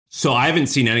So I haven't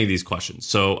seen any of these questions.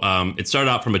 So it started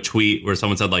out from a tweet where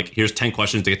someone said, like, here's 10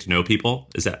 questions to get to know people.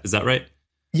 Is that right?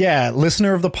 Yeah.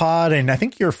 Listener of the pod. And I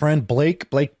think your friend Blake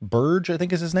Burge, I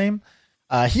think is his name.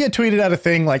 He had tweeted out a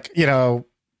thing like,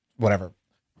 whatever.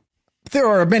 There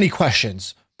are many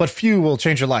questions, but few will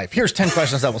change your life. Here's 10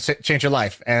 questions that will change your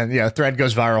life. And thread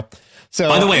goes viral. So,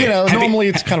 by the way, normally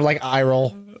it's kind of like eye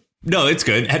roll. No, it's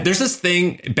good. There's this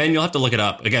thing, Ben, you'll have to look it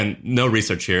up. Again, no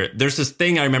research here. There's this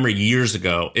thing I remember years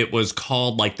ago. It was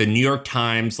called like the New York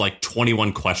Times, like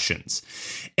 21 questions.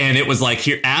 And it was like,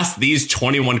 here, ask these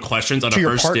 21 questions on a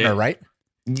first date. Right?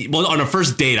 Well, on a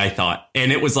first date, I thought.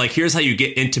 And it was like, here's how you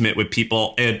get intimate with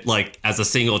people. And like, as a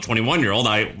single 21-year-old,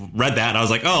 I read that and I was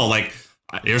like, oh, like,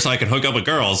 here's how I can hook up with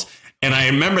girls. And I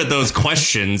remember those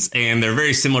questions, and they're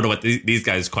very similar to what these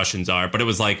guys' questions are. But it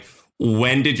was like,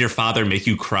 when did your father make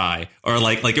you cry? Or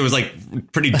like it was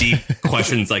like pretty deep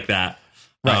questions like that.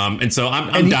 Right. And so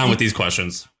I'm down with these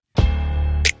questions.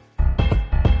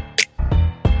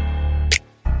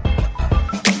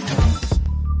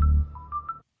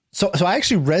 So I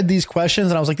actually read these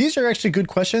questions and I was like, these are actually good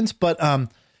questions. But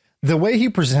the way he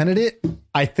presented it,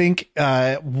 I think,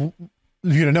 no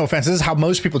offense, this is how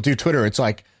most people do Twitter. It's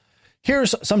like,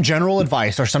 here's some general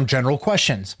advice or some general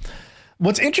questions.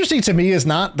 What's interesting to me is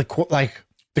not the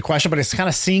question, but it's kind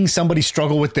of seeing somebody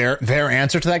struggle with their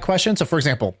answer to that question. So, for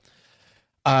example,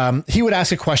 he would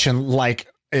ask a question like,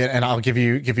 and I'll give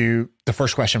you the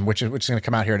first question, which is going to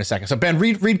come out here in a second. So, Ben,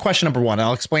 read question number 1. And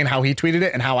I'll explain how he tweeted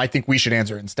it and how I think we should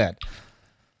answer it instead.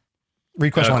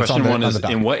 Read question 1. Question 1 is,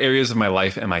 in what areas of my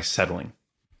life am I settling?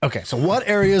 Okay, so what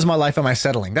areas of my life am I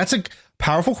settling? That's a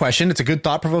powerful question. It's a good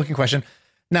thought-provoking question.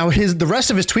 Now, the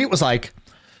rest of his tweet was like,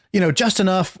 just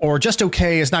enough or just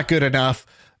okay is not good enough.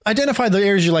 Identify the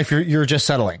areas of your life you're just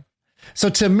settling. So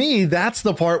to me, that's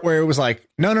the part where it was like,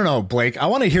 no, Blake, I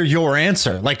want to hear your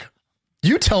answer. Like,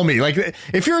 you tell me, like,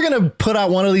 if you're going to put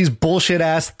out one of these bullshit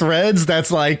ass threads, that's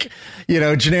like,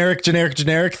 generic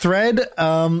thread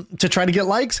to try to get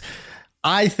likes.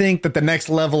 I think that the next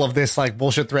level of this like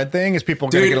bullshit thread thing is people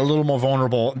are going to get a little more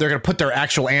vulnerable. They're going to put their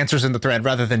actual answers in the thread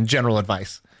rather than general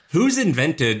advice. Who's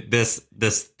invented this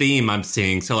theme I'm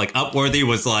seeing? So like Upworthy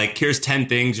was like, here's 10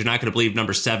 things you're not going to believe.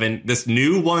 Number 7. This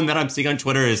new one that I'm seeing on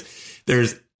Twitter is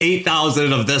there's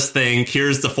 8,000 of this thing.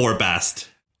 Here's the 4 best.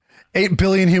 8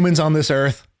 billion humans on this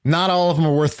earth. Not all of them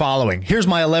are worth following. Here's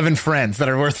my 11 friends that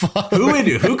are worth following.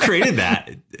 Who created that?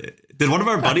 Did one of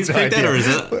our buddies create that, or is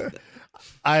it?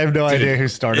 I have no idea who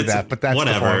started that, but that's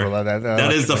whatever. The formula.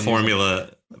 That is the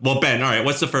formula. Well, Ben, all right.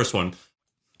 What's the first one?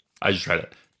 I just tried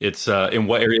it. It's in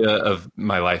what area of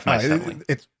my life am I settling?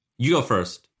 You go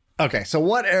first. Okay, so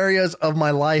what areas of my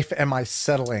life am I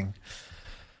settling?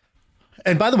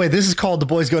 And by the way, this is called The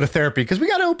Boys Go to Therapy because we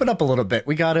got to open up a little bit.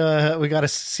 We got to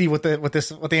see what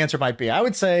the answer might be. I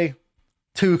would say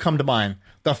 2 come to mind.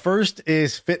 The first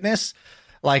is fitness.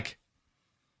 Like,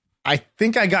 I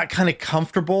think I got kind of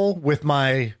comfortable with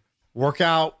my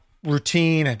workout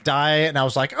routine and diet, and I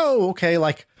was like, oh, okay,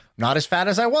 like not as fat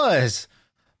as I was.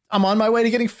 I'm on my way to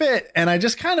getting fit. And I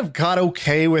just kind of got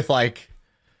okay with like,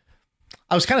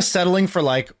 I was kind of settling for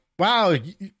like, wow,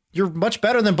 you're much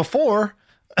better than before.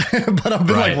 But I've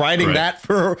been like writing that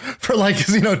for like,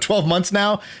 12 months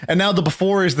now. And now the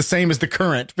before is the same as the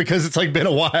current because it's like been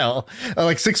a while,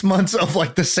 like 6 months of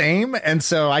like the same. And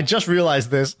so I just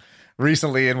realized this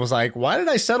recently and was like, why did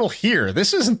I settle here?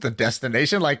 This isn't the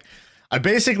destination. Like I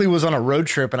basically was on a road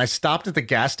trip and I stopped at the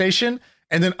gas station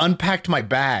and then unpacked my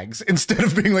bags instead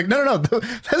of being like, no,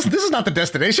 this is not the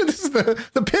destination. This is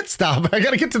the pit stop. I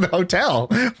got to get to the hotel.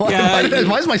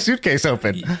 Why is my suitcase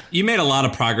open? You made a lot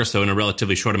of progress, though, in a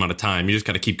relatively short amount of time. You just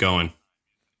got to keep going.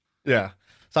 Yeah.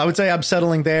 So I would say I'm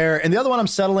settling there. And the other one I'm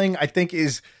settling, I think,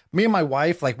 is me and my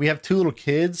wife. Like, we have 2 little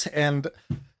kids. And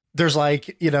there's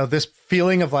like, this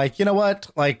feeling of like, you know what?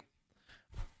 Like,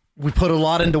 we put a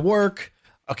lot into work.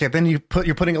 Okay, then you're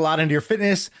putting a lot into your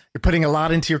fitness, you're putting a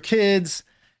lot into your kids,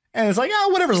 and it's like,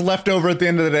 whatever's left over at the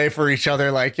end of the day for each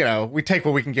other, like, we take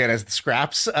what we can get as the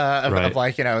scraps of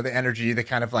like, the energy, the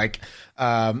kind of like,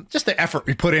 just the effort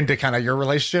we put into kind of your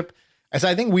relationship. As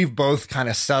I think we've both kind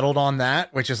of settled on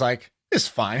that, which is like, it's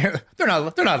fine. They're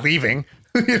not leaving.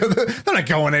 They're not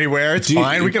going anywhere. It's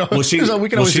fine. We can always do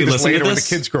this later when the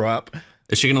kids grow up.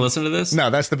 Is she going to listen to this? No,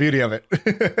 that's the beauty of it.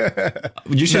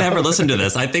 You should have her listen to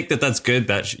this. I think that's good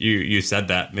that you said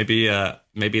that. Maybe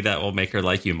that will make her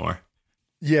like you more.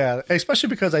 Yeah, especially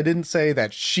because I didn't say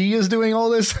that she is doing all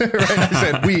this. Right? I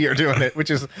said we are doing it,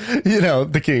 which is,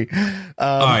 the key.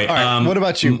 All right. What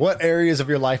about you? What areas of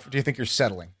your life do you think you're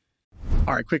settling?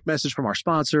 All right, quick message from our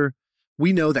sponsor.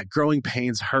 We know that growing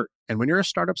pains hurt. And when you're a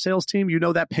startup sales team, you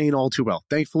know that pain all too well.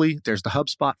 Thankfully, there's the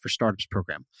HubSpot for Startups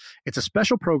program. It's a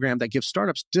special program that gives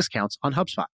startups discounts on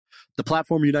HubSpot. The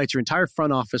platform unites your entire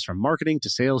front office from marketing to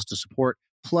sales to support.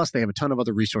 Plus, they have a ton of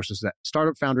other resources that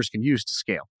startup founders can use to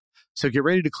scale. So get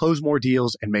ready to close more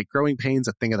deals and make growing pains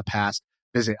a thing of the past.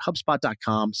 Visit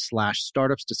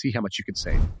HubSpot.com/startups to see how much you can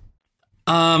save.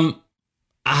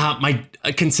 My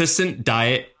consistent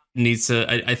diet needs to,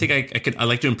 I think I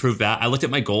like to improve that. I looked at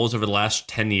my goals over the last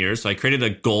 10 years. So I created a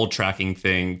goal tracking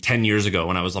thing 10 years ago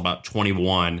when I was about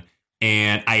 21,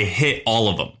 and I hit all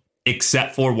of them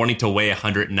except for wanting to weigh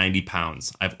 190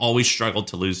 pounds. I've always struggled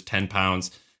to lose 10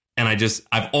 pounds, and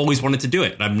I've always wanted to do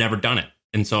it, and I've never done it.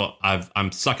 And so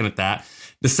I'm sucking at that.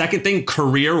 The second thing,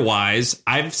 career-wise,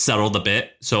 I've settled a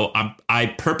bit. So I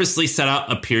purposely set out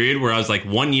a period where I was like,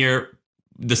 1 year,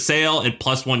 the sale, and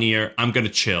plus 1 year, I'm going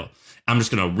to chill. I'm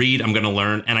just going to read. I'm going to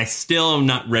learn. And I still am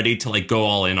not ready to like go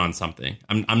all in on something.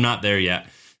 I'm not there yet.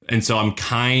 And so I'm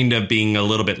kind of being a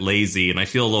little bit lazy, and I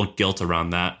feel a little guilt around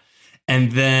that.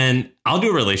 And then I'll do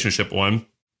a relationship one.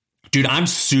 Dude, I'm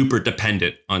super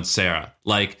dependent on Sarah.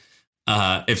 Like,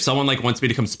 if someone like wants me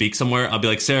to come speak somewhere, I'll be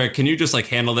like, Sarah, can you just like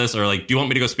handle this? Or like, do you want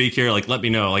me to go speak here? Like, let me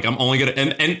know. Like, I'm only going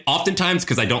to, and oftentimes,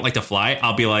 because I don't like to fly,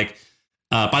 I'll be like,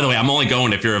 by the way, I'm only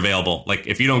going if you're available. Like,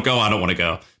 if you don't go, I don't want to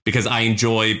go, because I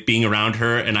enjoy being around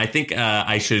her. And I think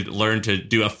I should learn to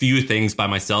do a few things by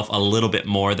myself a little bit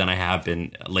more than I have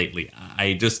been lately.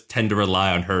 I just tend to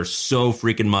rely on her so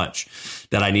freaking much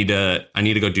that I need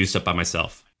to go do stuff by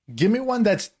myself. Give me one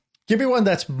that's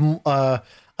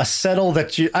a settle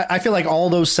that I feel like all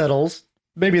those settles,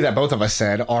 maybe that both of us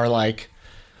said, are like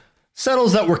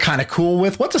settles that we're kind of cool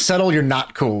with. What's a settle you're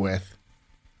not cool with?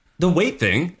 The weight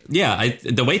thing. Yeah.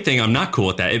 The weight thing, I'm not cool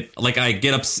with that. Like I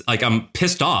get up, like I'm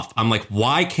pissed off. I'm like,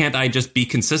 why can't I just be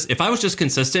consistent? If I was just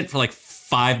consistent for like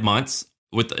 5 months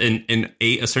with and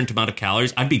ate a certain amount of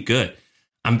calories, I'd be good.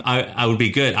 I would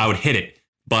be good. I would hit it,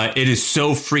 but it is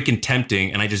so freaking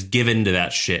tempting. And I just give into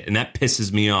that shit. And that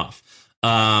pisses me off.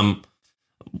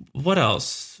 What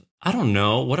else? I don't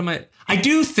know. I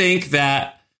do think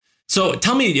that. So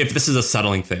tell me if this is a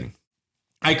settling thing.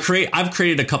 I've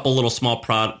created a couple little small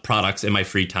products in my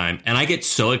free time, and I get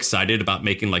so excited about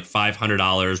making like $500,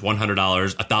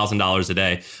 $100, $1,000 a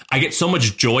day. I get so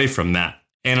much joy from that.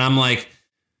 And I'm like,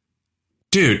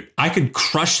 dude, I could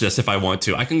crush this if I want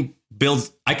to. I can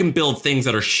build things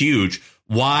that are huge.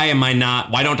 Why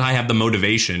don't I have the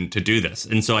motivation to do this?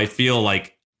 And so I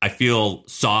feel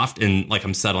soft and like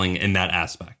I'm settling in that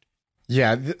aspect.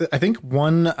 Yeah, I think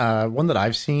one that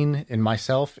I've seen in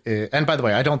myself is, and by the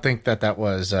way, I don't think that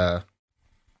was I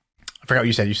forgot what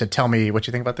you said. You said, tell me what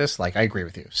you think about this. Like, I agree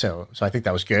with you. So I think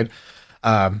that was good.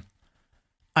 I'm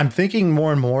thinking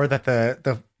more and more that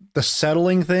the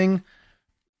settling thing,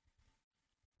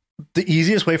 the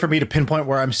easiest way for me to pinpoint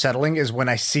where I'm settling is when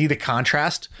I see the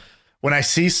contrast, when I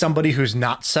see somebody who's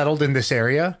not settled in this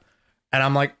area, and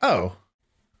I'm like, oh,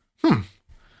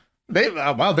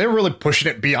 they're really pushing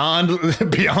it beyond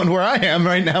where I am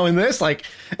right now in this. Like,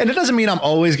 and it doesn't mean I'm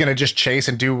always going to just chase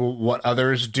and do what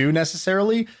others do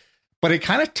necessarily, but it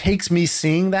kind of takes me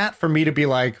seeing that for me to be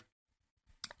like,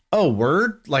 oh,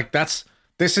 word, like this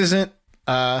isn't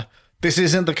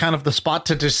the kind of the spot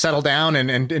to just settle down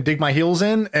and dig my heels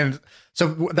in. And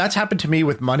so that's happened to me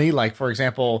with money. Like, for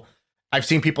example, I've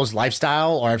seen people's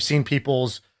lifestyle, or I've seen people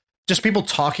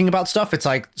talking about stuff. It's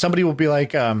like somebody will be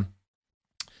like,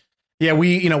 yeah,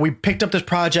 we picked up this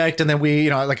project, and then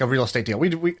we, like a real estate deal.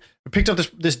 We picked up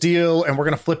this deal, and we're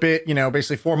going to flip it,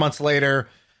 basically 4 months later.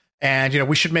 And,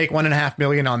 we should make $1.5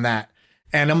 million on that.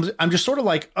 And I'm just sort of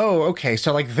like, oh, okay.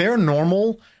 So like their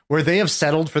normal, where they have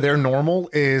settled for their normal,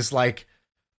 is like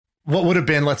what would have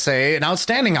been, let's say, an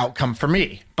outstanding outcome for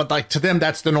me. But like to them,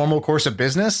 that's the normal course of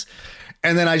business.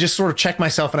 And then I just sort of check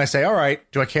myself and I say, all right,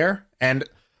 do I care? And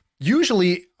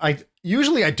usually I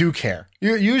do care.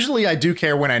 Usually I do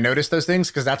care when I notice those things,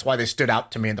 because that's why they stood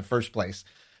out to me in the first place.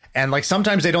 And like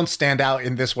sometimes they don't stand out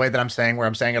in this way that I'm saying, where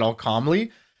I'm saying it all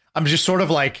calmly. I'm just sort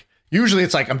of like, usually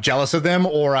it's like I'm jealous of them,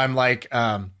 or I'm like,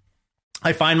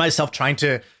 I find myself trying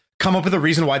to come up with a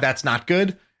reason why that's not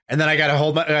good. And then I got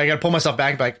to pull myself back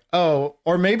and be like, oh,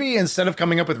 or maybe instead of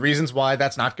coming up with reasons why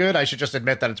that's not good, I should just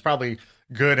admit that it's probably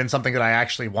good and something that I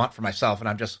actually want for myself. And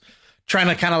I'm just trying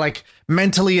to kind of like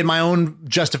mentally, in my own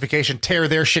justification, tear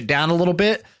their shit down a little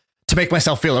bit to make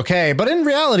myself feel okay. But in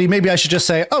reality, maybe I should just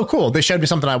say, oh, cool, they showed me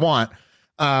something I want.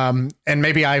 And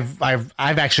maybe I've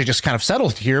actually just kind of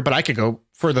settled here, but I could go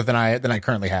further than I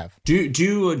currently have. Do you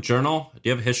journal? Do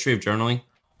you have a history of journaling?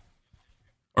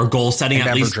 or goal setting, at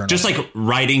Endeavor least journal. just like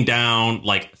writing down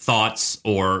like thoughts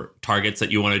or targets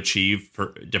that you want to achieve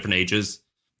for different ages?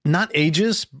 Not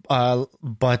ages,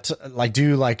 but like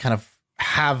do like kind of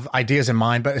have ideas in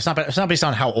mind, but it's not based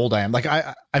on how old I am. Like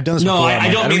I've done this. No, before.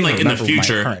 I don't mean like in the remember my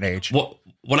future. current age.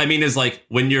 What I mean is like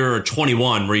when you're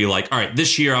 21, where you're like, all right,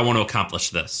 this year I want to accomplish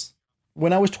this.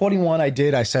 When I was 21,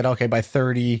 I said, okay, by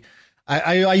 30,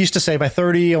 I used to say by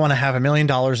 30, I want to have $1 million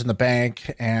in the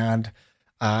bank. And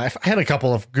I had a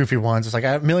couple of goofy ones. It's like,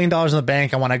 I have $1 million in the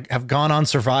bank. I want to have gone on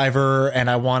Survivor, and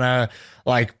I want to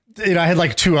like, you know, I had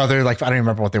like two other, like, I don't even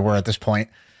remember what they were at this point.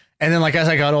 And then like, as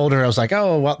I got older, I was like,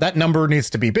 oh, well, that number needs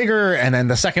to be bigger. And then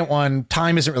the second one,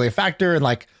 time isn't really a factor. And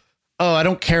like, oh, I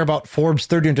don't care about Forbes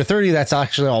 30 under 30. That's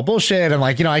actually all bullshit. And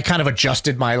like, you know, I kind of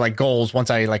adjusted my like goals once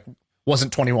I like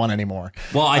wasn't 21 anymore.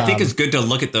 Well, I think it's good to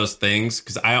look at those things,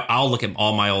 because I'll look at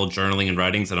all my old journaling and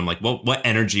writings, and I'm like, what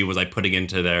energy was I putting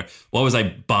into there? What was I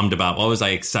bummed about? What was I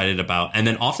excited about? And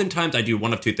then oftentimes I do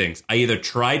one of two things. I either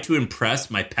try to impress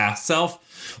my past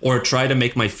self or try to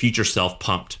make my future self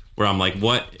pumped, where I'm like,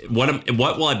 what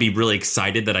will I be really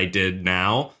excited that I did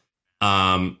now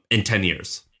in 10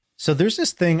 years? So there's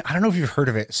this thing, I don't know if you've heard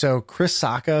of it. So Chris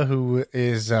Sacca, who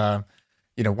is,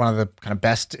 you know, one of the kind of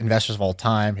best investors of all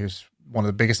time, who's one of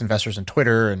the biggest investors in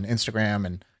Twitter and Instagram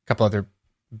and a couple other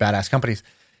badass companies.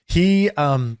 He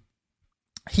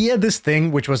had this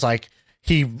thing, which was like,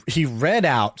 he read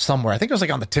out somewhere, I think it was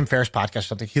like on the Tim Ferriss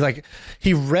podcast or something.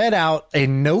 He read out a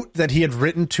note that he had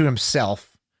written to himself.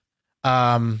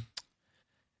 A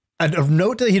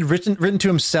note that he'd written to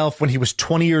himself when he was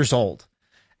 20 years old.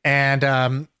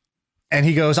 And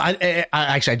he goes,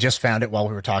 I just found it while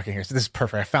we were talking here. So this is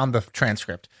perfect. I found the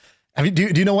transcript. Do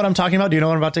you know what I'm talking about? Do you know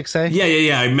what I'm about to say?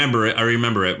 Yeah. I remember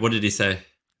it. What did he say?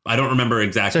 I don't remember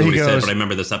exactly what he said, but I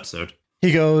remember this episode.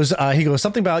 He goes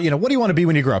something about, you know, what do you want to be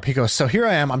when you grow up? He goes, so here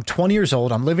I am. I'm 20 years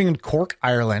old. I'm living in Cork,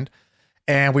 Ireland.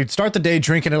 And we'd start the day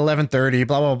drinking at 11:30,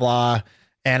 blah, blah, blah.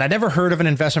 And I never heard of an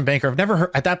investment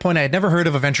banker. At that point, I had never heard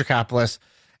of a venture capitalist.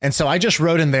 And so I just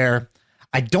wrote in there,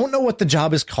 I don't know what the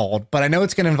job is called, but I know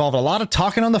it's going to involve a lot of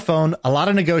talking on the phone, a lot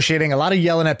of negotiating, a lot of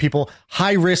yelling at people,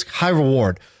 high risk, high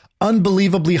reward,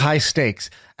 unbelievably high stakes.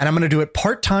 And I'm going to do it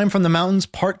part-time from the mountains,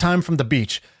 part-time from the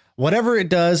beach. Whatever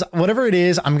it is,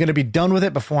 I'm going to be done with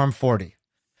it before I'm 40.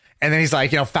 And then he's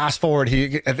like, you know, fast forward.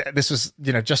 This was,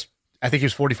 you know, just, I think he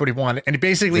was 40, 41. And he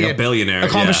basically like a billionaire,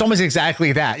 accomplished almost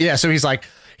exactly that. Yeah. So he's like,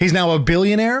 he's now a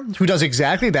billionaire who does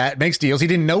exactly that, makes deals. He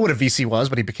didn't know what a VC was,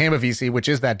 but he became a VC, which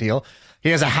is that deal. He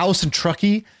has a house in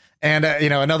Truckee and, you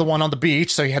know, another one on the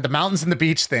beach. So he had the mountains and the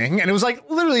beach thing. And it was like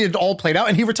literally it all played out,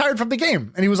 and he retired from the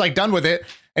game and he was like done with it,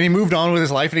 and he moved on with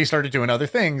his life and he started doing other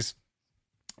things.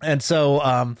 And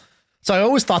so, so I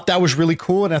always thought that was really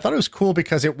cool. And I thought it was cool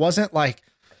because it wasn't like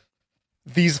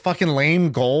these fucking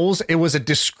lame goals. It was a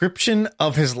description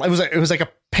of his life. It was like a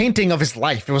painting of his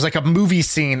life. It was like a movie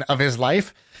scene of his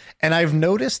life. And I've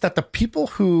noticed that the people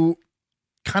who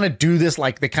kind of do this,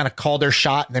 like they kind of call their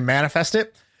shot and they manifest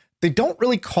it, they don't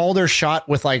really call their shot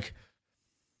with like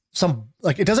some,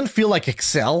 like, it doesn't feel like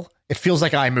Excel. It feels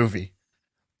like iMovie.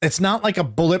 It's not like a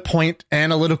bullet point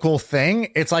analytical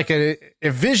thing. It's like a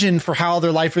vision for how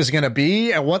their life is going to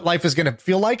be and what life is going to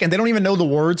feel like. And they don't even know the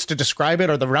words to describe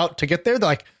it or the route to get there. They're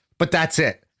like, but that's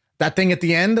it. That thing at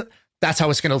the end, that's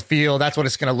how it's going to feel. That's what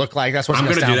it's going to look like. That's what it's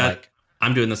going to sound like.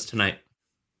 I'm doing this tonight.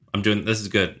 This is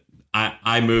good.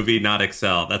 iMovie, not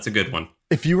Excel. That's a good one.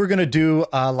 If you were going to do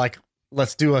like,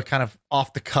 let's do a kind of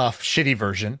off the cuff shitty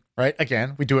version, right?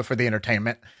 Again, we do it for the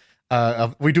entertainment.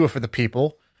 We do it for the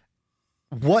people.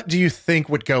 What do you think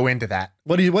would go into that?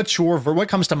 What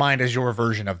comes to mind as your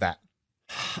version of that?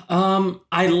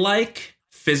 I like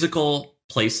physical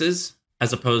places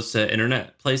as opposed to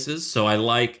internet places. So I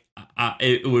like, I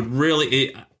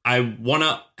want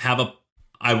to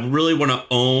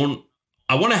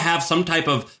have some type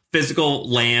of physical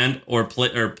land or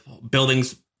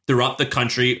buildings throughout the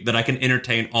country that I can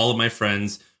entertain all of my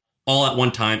friends all at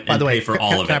one time and pay for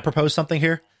all of it. Can I propose something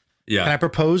here? Yeah. Can I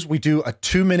propose we do a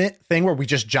 2-minute thing where we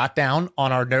just jot down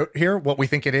on our note here what we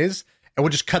think it is, and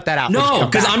we'll just cut that out. No,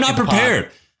 because I'm not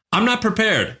prepared. I'm not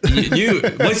prepared. What's yours?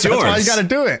 That's why you got to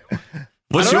do it.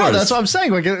 What's yours? That's what I'm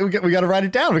saying. We got to write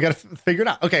it down. We got to figure it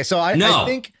out. Okay, so I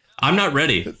think I'm not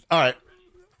ready. All right.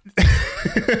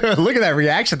 Look at that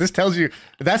reaction. This tells you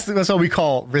that's what we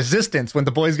call resistance when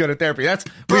the boys go to therapy.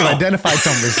 We've identified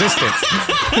some resistance.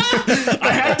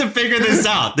 I have to figure this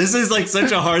out. This is like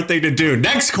such a hard thing to do.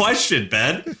 Next question,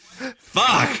 Ben.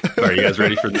 Fuck. Are you guys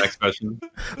ready for the next question?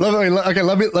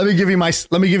 Let me give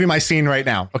you my scene right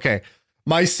now. Okay.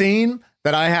 My scene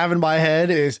that I have in my head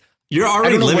is You're I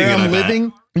already don't know living where it, I I'm bet.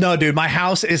 living. No, dude, my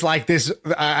house is like this.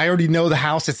 I already know the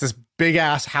house. It's this big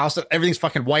ass house. Everything's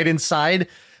fucking white inside.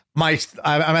 I'm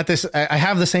at this. I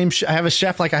have the same. I have a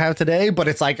chef like I have today, but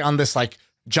it's like on this like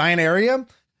giant area.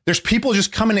 There's people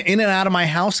just coming in and out of my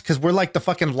house because we're like the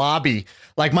fucking lobby.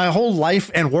 Like my whole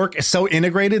life and work is so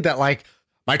integrated that like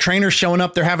my trainer's showing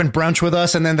up, they're having brunch with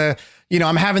us, and then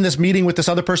I'm having this meeting with this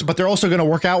other person, but they're also going to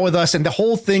work out with us, and the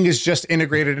whole thing is just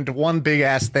integrated into one big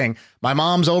ass thing. My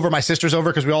mom's over, my sister's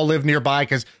over because we all live nearby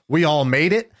because we all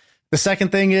made it. The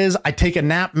second thing is I take a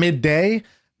nap midday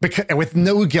with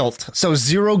no guilt, so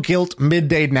zero guilt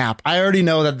midday nap. I already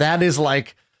know that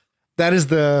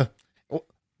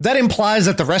implies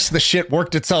that the rest of the shit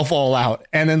worked itself all out.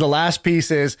 And then the last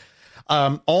piece is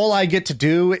all I get to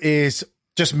do is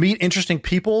just meet interesting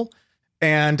people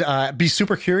and be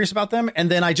super curious about them.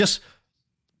 And then I just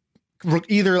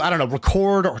either, I don't know,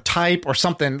 record or type or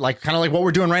something like kind of like what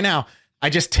we're doing right now. I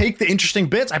just take the interesting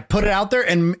bits, I put it out there,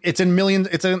 and it's in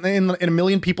a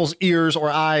million people's ears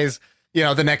or eyes,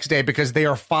 the next day because they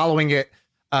are following it.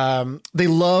 They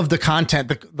love the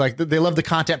content, they love the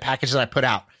content packages I put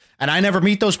out. And I never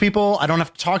meet those people. I don't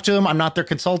have to talk to them. I'm not their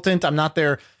consultant. I'm not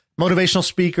their motivational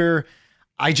speaker.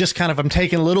 I just I'm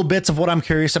taking little bits of what I'm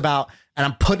curious about and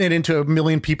I'm putting it into a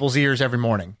million people's ears every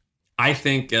morning. I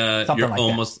think you're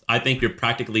I think you're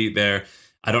practically there.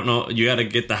 I don't know. You got to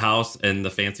get the house and the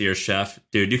fancier chef.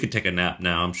 Dude, you could take a nap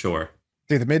now, I'm sure.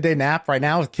 Dude, the midday nap right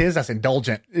now with kids, that's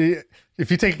indulgent. If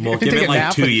you take a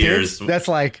nap 2 years.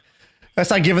 Kids, that's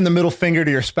like giving the middle finger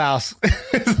to your spouse.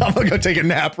 I'm going to go take a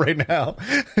nap right now.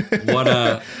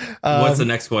 What's the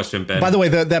next question, Ben? By the way,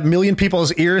 that million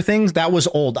people's ear things, that was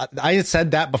old. I had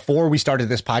said that before we started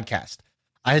this podcast.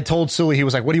 I had told Sully, he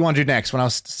was like, what do you want to do next? When I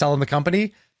was selling the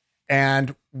company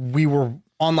and we were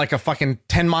on like a fucking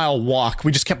 10-mile walk.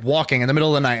 We just kept walking in the middle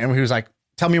of the night. And he was like,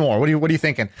 tell me more. What are you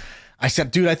thinking? I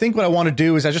said, dude, I think what I want to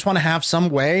do is I just want to have some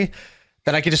way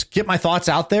that I could just get my thoughts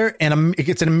out there. And it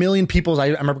gets in a million people's, I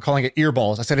remember calling it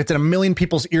earballs. I said, it's in a million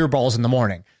people's earballs in the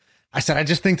morning. I said, I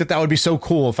just think that would be so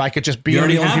cool if I could just be in a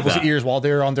million people's ears while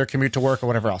they're on their commute to work or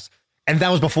whatever else. And that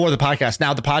was before the podcast.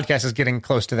 Now the podcast is getting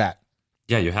close to that.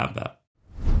 Yeah, you have that.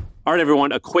 All right,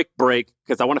 everyone, a quick break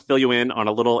because I want to fill you in on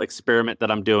a little experiment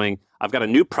that I'm doing. I've got a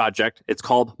new project. It's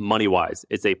called MoneyWise.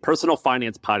 It's a personal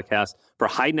finance podcast for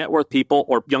high net worth people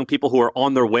or young people who are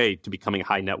on their way to becoming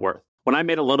high net worth. When I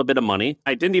made a little bit of money,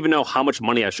 I didn't even know how much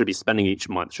money I should be spending each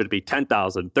month. Should it be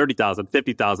 $10,000, $30,000,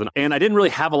 $50,000? And I didn't really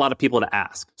have a lot of people to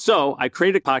ask. So I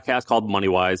created a podcast called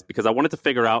MoneyWise because I wanted to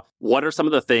figure out what are some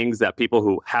of the things that people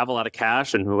who have a lot of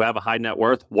cash and who have a high net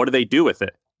worth, what do they do with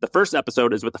it? The first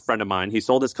episode is with a friend of mine. He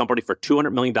sold his company for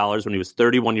 $200 million when he was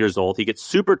 31 years old. He gets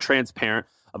super transparent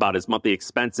about his monthly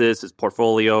expenses, his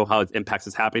portfolio, how it impacts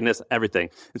his happiness, everything.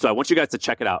 And so I want you guys to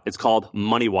check it out. It's called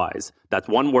MoneyWise. That's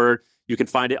one word. You can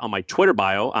find it on my Twitter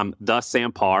bio. I'm the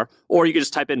Sam Parr, or you can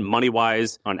just type in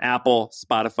MoneyWise on Apple,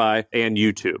 Spotify, and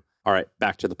YouTube. All right,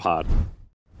 back to the pod.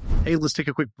 Hey, let's take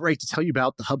a quick break to tell you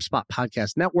about the HubSpot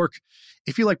Podcast Network.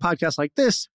 If you like podcasts like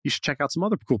this, you should check out some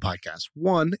other cool podcasts.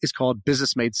 One is called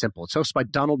Business Made Simple. It's hosted by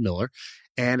Donald Miller,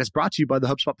 and it's brought to you by the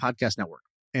HubSpot Podcast Network.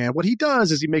 And what he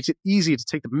does is he makes it easy to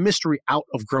take the mystery out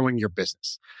of growing your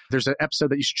business. There's an episode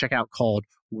that you should check out called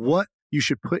What You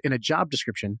Should Put in a Job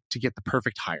Description to Get the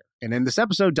Perfect Hire. And in this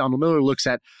episode, Donald Miller looks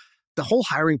at the whole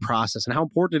hiring process and how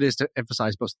important it is to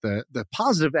emphasize both the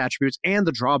positive attributes and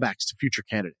the drawbacks to future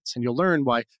candidates. And you'll learn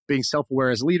why being self-aware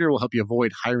as a leader will help you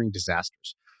avoid hiring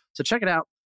disasters. So check it out.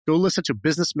 Go listen to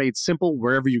Business Made Simple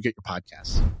wherever you get your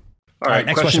podcasts. All right,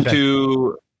 next question question,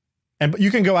 two. And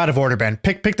you can go out of order, Ben.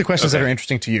 Pick the questions that are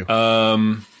interesting to you.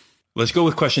 Let's go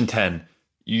with question 10.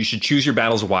 You should choose your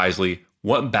battles wisely.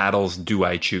 What battles do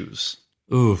I choose?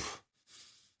 Oof.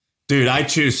 Dude, I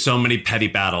choose so many petty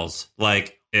battles.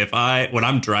 Like when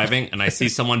I'm driving and I see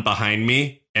someone behind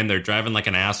me and they're driving like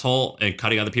an asshole and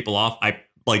cutting other people off, I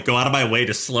go out of my way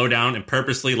to slow down and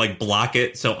purposely block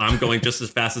it. So I'm going just as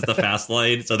fast as the fast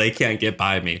lane so they can't get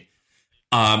by me.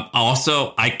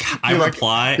 Also, I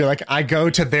reply. You're like, I go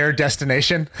to their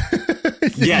destination.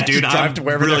 Yeah, dude, I'm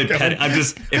really petty.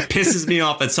 It pisses me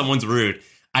off that someone's rude.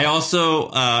 I also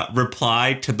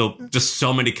reply to just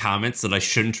so many comments that I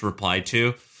shouldn't reply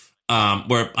to,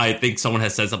 where I think someone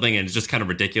has said something and it's just kind of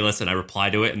ridiculous and I reply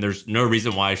to it and there's no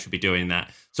reason why I should be doing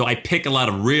that. So I pick a lot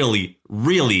of really,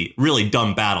 really, really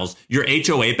dumb battles. Your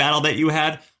HOA battle that you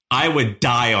had, I would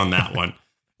die on that one.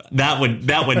 This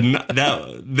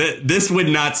would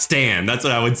not stand. That's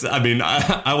what I would say. I mean,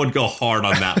 I would go hard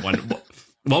on that one.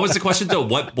 What was the question though?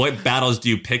 What battles do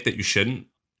you pick that you shouldn't?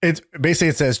 It's basically,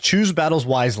 it says choose battles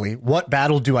wisely. What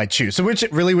battle do I choose? So which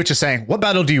is saying, what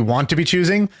battle do you want to be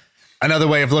choosing? Another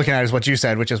way of looking at it is what you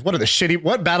said, which is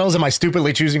what battles am I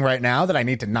stupidly choosing right now that I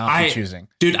need to not be choosing?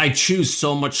 Dude, I choose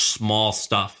so much small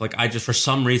stuff. Like for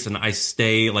some reason, I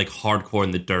stay like hardcore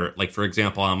in the dirt. Like, for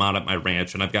example, I'm out at my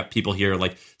ranch and I've got people here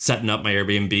like setting up my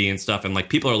Airbnb and stuff. And like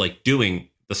people are like doing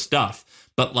the stuff,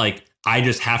 but like I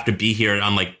just have to be here and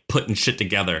I'm like putting shit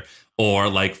together. Or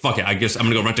like, fuck it, I guess I'm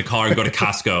going to go rent a car and go to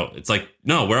Costco. It's like,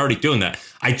 no, we're already doing that.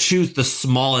 I choose the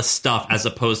smallest stuff as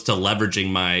opposed to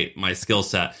leveraging my skill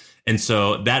set. And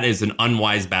so that is an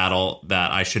unwise battle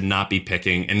that I should not be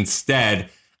picking. Instead,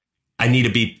 I need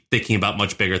to be thinking about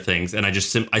much bigger things. And I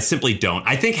simply don't.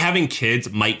 I think having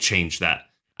kids might change that.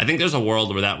 I think there's a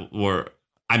world where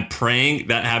I'm praying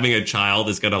that having a child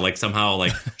is going to like somehow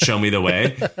like show me the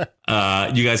way.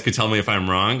 You guys could tell me if I'm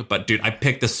wrong. But dude, I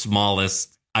picked the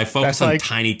smallest. I focus on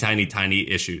tiny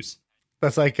issues.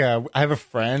 That's like I have a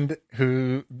friend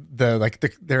who they're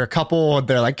a couple.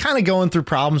 They're like kind of going through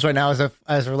problems right now as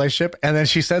a relationship. And then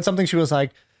she said something. She was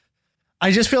like,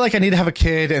 I just feel like I need to have a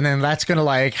kid, and then that's gonna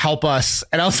like help us.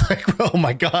 And I was like, oh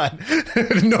my God,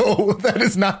 no, that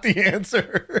is not the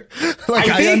answer. Like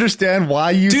I understand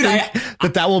why you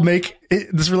think that will make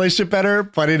this relationship better,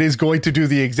 but it is going to do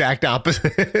the exact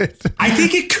opposite. I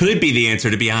think it could be the answer,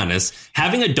 to be honest.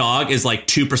 Having a dog is like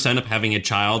 2% of having a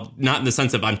child, not in the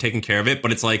sense of I'm taking care of it,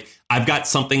 but it's like I've got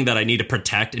something that I need to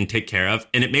protect and take care of,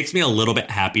 and it makes me a little bit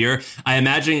happier. I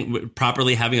imagine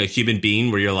properly having a human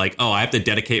being where you're like, oh, I have to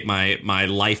dedicate my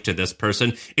life to this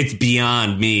person. It's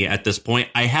beyond me at this point.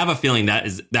 I have a feeling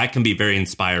that can be very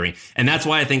inspiring. And that's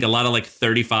why I think a lot of like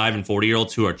 35 and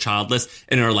 40-year-olds who are childless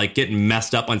and are like getting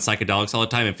messed up on psychedelics all the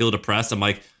time and feel depressed. I'm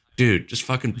like, dude, just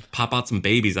fucking pop out some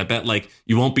babies. I bet like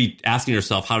you won't be asking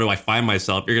yourself, how do I find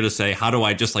myself? You're going to say, how do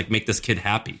I just like make this kid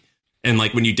happy? And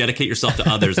like when you dedicate yourself to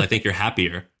others, I think you're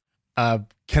happier. Can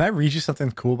I read you something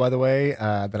cool, by the way,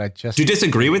 that I just... Do you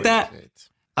disagree with that?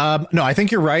 No, I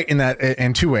think you're right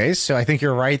in two ways. So I think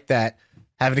you're right that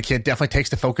having a kid definitely takes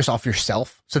the focus off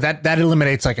yourself. So that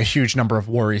eliminates like a huge number of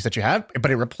worries that you have, but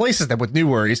it replaces them with new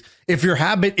worries. If your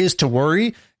habit is to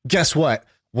worry, guess what?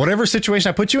 Whatever situation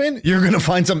I put you in, you're going to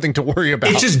find something to worry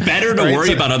about. It's just better to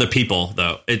worry about other people,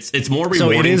 though. It's more rewarding.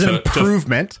 So it is an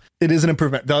improvement. It is an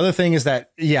improvement. The other thing is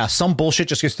that, yeah, some bullshit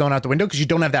just gets thrown out the window because you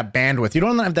don't have that bandwidth. You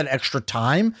don't have that extra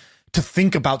time to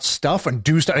think about stuff and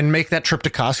do stuff and make that trip to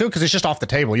Costco because it's just off the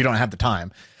table. You don't have the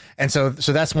time. And so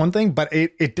that's one thing, but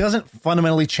it doesn't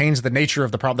fundamentally change the nature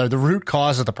of the problem, the root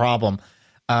cause of the problem,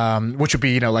 which would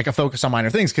be, like a focus on minor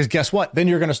things. Because guess what? Then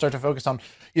you're going to start to focus on,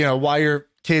 why your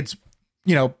kids,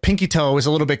 pinky toe is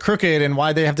a little bit crooked and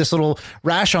why they have this little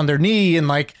rash on their knee and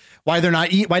like why they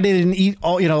didn't eat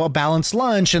all, a balanced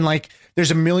lunch. And like,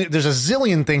 there's a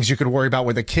zillion things you could worry about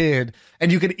with a kid,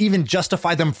 and you could even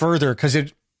justify them further because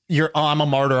I'm a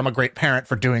martyr. I'm a great parent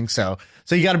for doing so.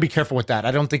 So you got to be careful with that.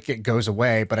 I don't think it goes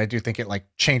away, but I do think it like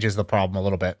changes the problem a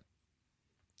little bit.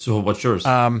 So what's yours?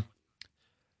 Okay.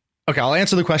 I'll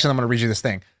answer the question. I'm going to read you this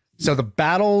thing. So the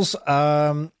battles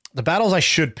I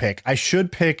should pick,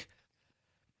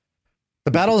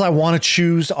 the battles I want to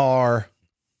choose are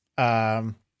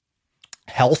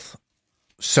health.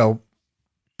 So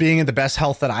being in the best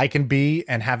health that I can be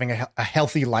and having a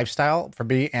healthy lifestyle for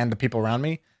me and the people around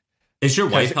me. Is your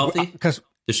wife healthy? Because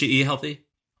does she eat healthy?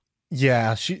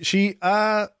 Yeah, she's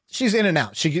in and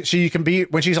out. She can be,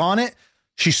 when she's on it,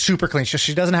 she's super clean.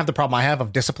 She doesn't have the problem I have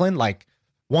of discipline. Like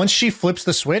once she flips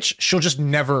the switch, she'll just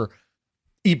never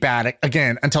eat bad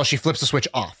again until she flips the switch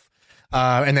off.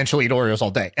 And then she'll eat Oreos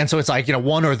all day. And so it's like,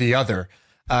 one or the other.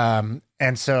 And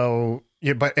so,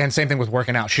 and same thing with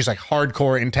working out. She's like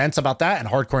hardcore intense about that and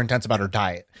hardcore intense about her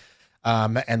diet.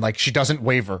 And like, she doesn't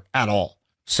waver at all.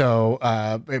 So,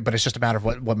 but it's just a matter of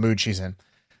what mood she's in.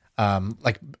 And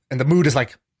the mood is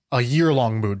like a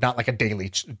year-long mood, not like a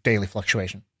daily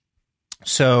fluctuation.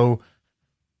 So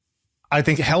I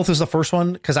think health is the first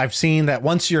one, because I've seen that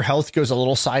once your health goes a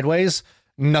little sideways,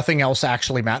 nothing else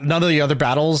actually matters. None of the other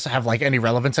battles have like any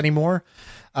relevance anymore.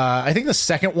 I think the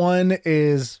second one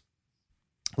is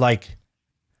like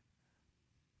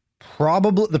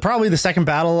probably the second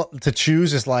battle to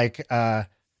choose is like, I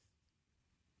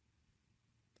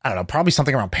don't know, probably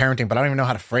something around parenting, but I don't even know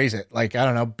how to phrase it. Like, I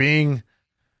don't know, being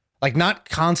like not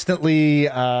constantly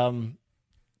trying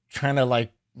to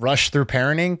like rush through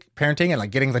parenting and like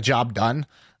getting the job done.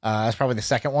 That's probably the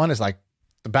second one, is like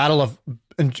the battle of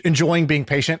enjoying being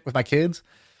patient with my kids.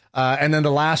 And then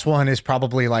the last one is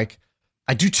probably like,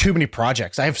 I do too many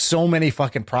projects. I have so many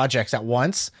fucking projects at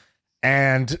once,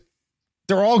 and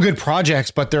they're all good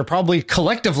projects, but they're probably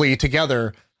collectively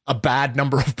together a bad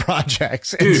number of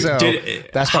projects. And dude, so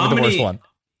that's probably the worst one.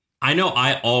 I know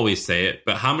I always say it,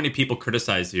 but how many people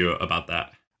criticize you about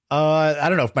that? I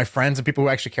don't know if my friends and people who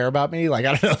actually care about me, like,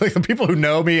 I don't know, like the people who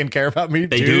know me and care about me,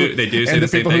 They do say and the the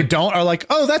same people who thing. don't are like,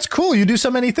 oh, that's cool. You do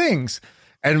so many things.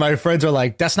 And my friends are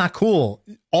like, that's not cool.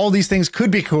 All these things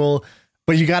could be cool,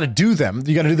 but you got to do them.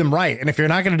 You got to do them right. And if you're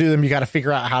not going to do them, you got to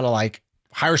figure out how to like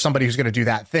hire somebody who's going to do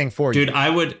that thing for you. Dude,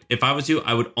 if I was you,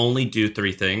 I would only do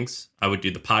 3 things. I would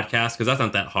do the podcast because that's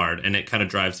not that hard, and it kind of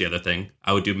drives the other thing.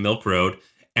 I would do Milk Road,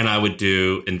 and I would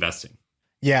do investing.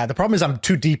 Yeah, the problem is I'm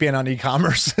too deep in on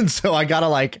e-commerce, and so I gotta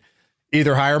like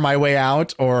either hire my way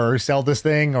out or sell this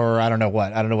thing, or I don't know what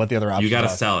the other options. You got to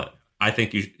are. sell it. I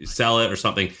think you sell it or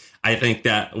something. I think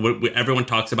that everyone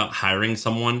talks about hiring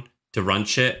someone to run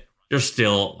shit. You're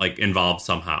still like involved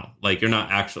somehow. Like you're not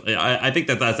actually. I think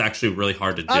that's actually really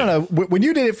hard to do. I don't know. When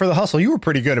you did it for the hustle, you were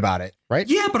pretty good about it, right?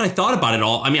 Yeah, but I thought about it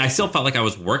all. I mean, I still felt like I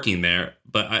was working there,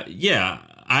 but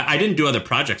I didn't do other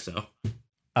projects though.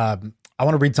 I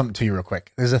want to read something to you real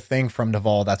quick. There's a thing from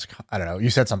Naval that's, I don't know.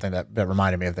 You said something that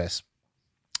reminded me of this.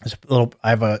 I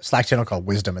have a Slack channel called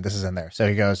Wisdom, and this is in there. So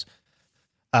he goes,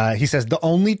 he says, the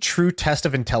only true test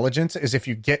of intelligence is if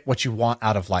you get what you want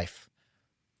out of life.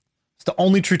 It's the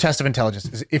only true test of intelligence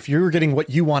is if you're getting what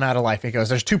you want out of life. He goes,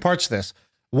 there's 2 parts to this.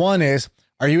 One is,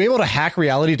 are you able to hack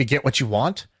reality to get what you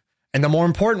want? And the more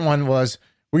important one was,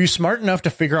 were you smart enough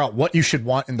to figure out what you should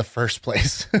want in the first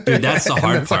place? Dude, that's the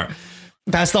hard part.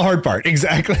 That's the hard part.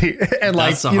 Exactly. And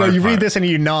like, That's the you know, hard you read part. this and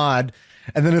you nod,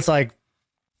 and then it's like,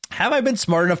 have I been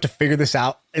smart enough to figure this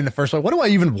out in the first place? What do I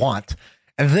even want?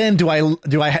 And then do I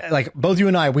like both you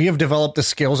and I, we have developed the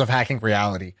skills of hacking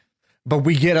reality, but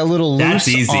we get a little That's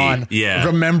loose easy. on Yeah.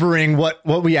 remembering what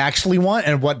we actually want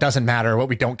and what doesn't matter, what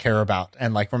we don't care about,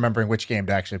 and like remembering which game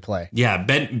to actually play. Yeah,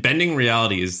 bending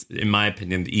reality is, in my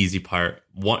opinion, the easy part.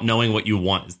 Knowing what you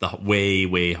want is the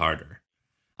way harder.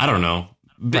 I don't know.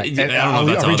 Right. I don't know if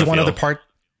that's I'll read you how one to other feel. part.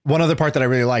 One other part that I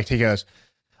really liked. He goes,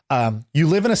 you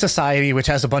live in a society which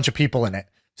has a bunch of people in it.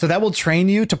 So that will train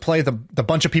you to play the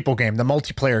bunch of people game, the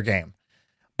multiplayer game.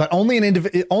 But only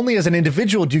as an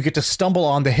individual do you get to stumble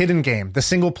on the hidden game, the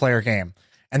single player game.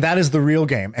 And that is the real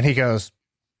game. And he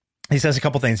says a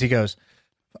couple things. He goes,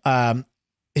 if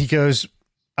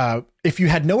you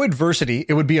had no adversity,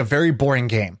 it would be a very boring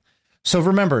game. So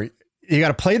remember, you got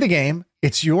to play the game.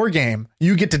 It's your game.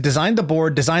 You get to design the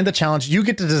board, design the challenge. You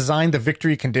get to design the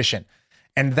victory condition.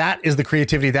 And that is the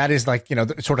creativity. That is like, you know,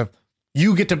 sort of,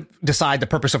 you get to decide the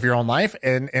purpose of your own life.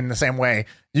 And in the same way,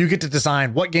 you get to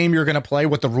design what game you're going to play,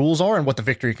 what the rules are, and what the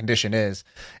victory condition is.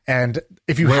 And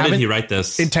if you Where haven't did he write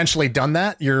this? intentionally done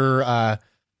that, you're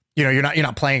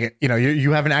not playing it. You know,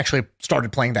 you haven't actually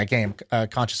started playing that game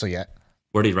consciously yet.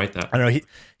 Where did he write that? I don't know.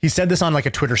 He said this on like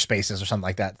a Twitter Spaces or something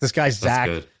like that. This guy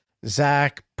That's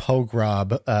Zach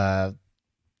Pogrob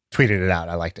tweeted it out.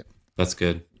 I liked it. That's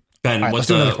good. Ben, All right, let's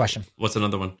do another question. What's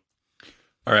another one?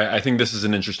 All right, I think this is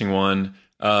an interesting one.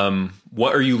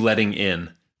 What are you letting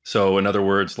in? So, in other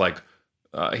words, like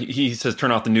he says, turn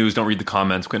off the news, don't read the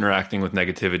comments, quit interacting with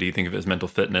negativity. Think of it as mental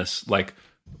fitness. Like,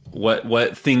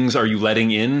 what things are you letting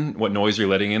in? What noise are you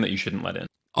letting in that you shouldn't let in?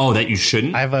 Oh, that you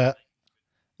shouldn't? I have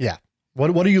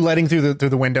What are you letting through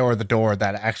the window or the door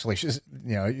that actually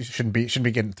you shouldn't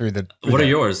be getting through the? What are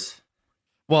yours?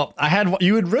 Well,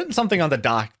 you had written something on the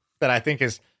doc that I think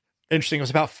is interesting. It was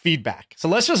about feedback. So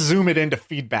let's just zoom it into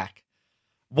feedback.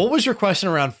 What was your question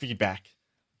around feedback?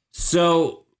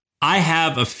 So I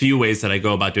have a few ways that I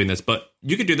go about doing this, but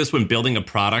you could do this when building a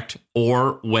product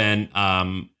or when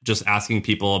just asking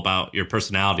people about your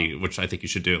personality, which I think you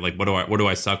should do. Like, what do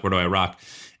I suck? Where do I rock?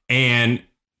 And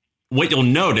what you'll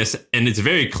notice, and it's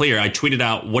very clear, I tweeted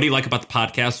out, what do you like about the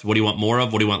podcast? What do you want more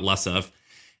of? What do you want less of?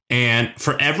 And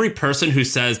for every person who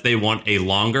says they want a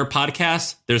longer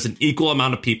podcast, there's an equal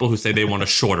amount of people who say they want a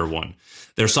shorter one.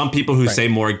 There are some people who say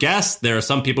more guests. There are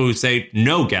some people who say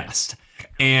no guest.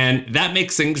 And that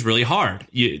makes things really hard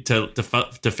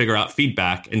to figure out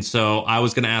feedback. And so I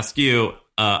was going to ask you,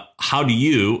 how do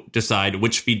you decide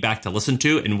which feedback to listen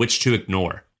to and which to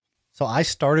ignore? So I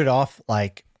started off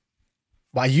like,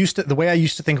 the way I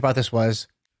used to think about this was,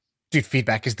 dude,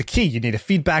 feedback is the key. You need a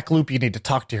feedback loop. You need to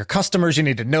talk to your customers. You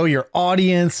need to know your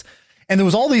audience. And there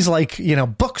was all these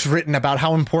books written about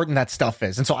how important that stuff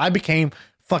is. And so I became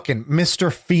fucking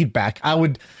Mr. Feedback. I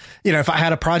would, if I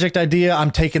had a project idea,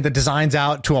 I'm taking the designs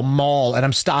out to a mall and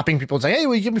I'm stopping people and say, hey,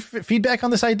 will you give me feedback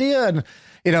on this idea? And,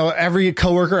 every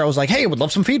coworker, I was like, hey, I would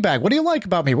love some feedback. What do you like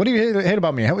about me? What do you hate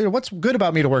about me? What's good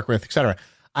about me to work with, et cetera.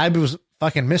 I was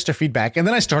fucking Mr. Feedback. And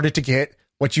then I started to get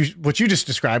what you just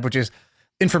described, which is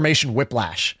information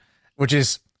whiplash,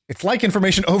 it's like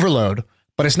information overload,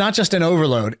 but it's not just an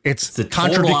overload. It's the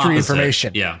total contradictory opposite.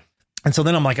 information. Yeah. And so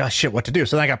then I'm like, oh shit, what to do?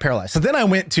 So then I got paralyzed. So then I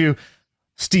went to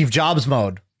Steve Jobs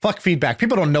mode Fuck feedback.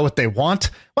 People don't know what they want.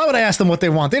 Why would I ask them what they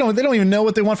want? They don't even know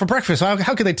what they want for breakfast. How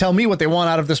could they tell me what they want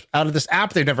out of this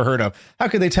app they've never heard of? How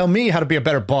could they tell me how to be a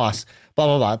better boss? Blah,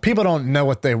 blah, blah. People don't know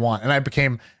what they want. And I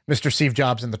became Mr. Steve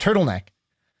Jobs in the turtleneck.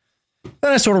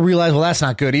 Then I sort of realized, well, that's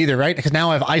not good either, right? Because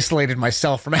now I've isolated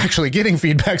myself from actually getting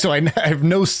feedback, so I have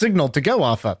no signal to go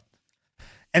off of.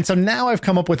 And so now I've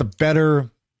come up with a better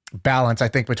balance, I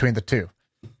think, between the two,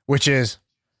 which is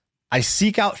I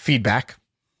seek out feedback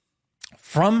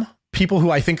from people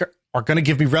who I think are going to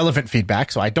give me relevant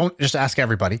feedback. So I don't just ask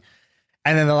everybody.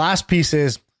 And then the last piece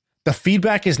is the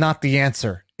feedback is not the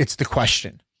answer. It's the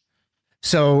question.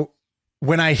 So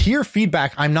when I hear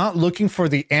feedback, I'm not looking for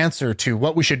the answer to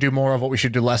what we should do more of, what we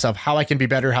should do less of, how I can be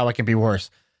better, how I can be worse.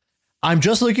 I'm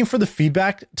just looking for the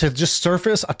feedback to just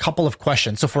surface a couple of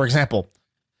questions. So for example,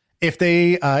 if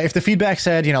the feedback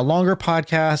said, longer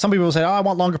podcasts, some people say, oh, I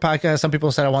want longer podcasts. Some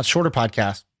people said, I want shorter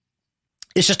podcasts.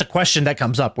 It's just a question that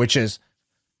comes up, which is,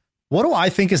 what do I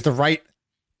think is the right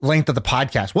length of the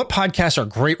podcast? What podcasts are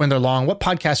great when they're long? What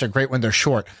podcasts are great when they're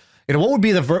short? What would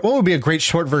be a great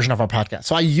short version of our podcast?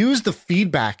 So I use the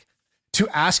feedback to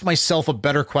ask myself a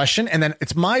better question. And then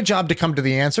it's my job to come to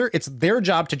the answer. It's their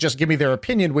job to just give me their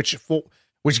opinion, which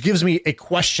gives me a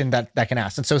question that can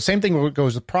ask. And so same thing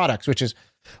goes with products, which is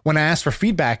when I ask for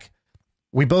feedback,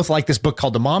 we both like this book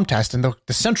called The Mom Test. And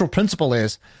the central principle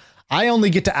is I only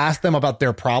get to ask them about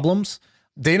their problems.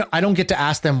 I don't get to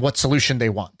ask them what solution they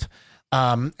want.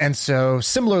 And so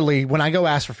similarly, when I go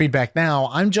ask for feedback now,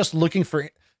 I'm just looking for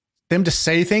them to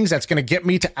say things that's going to get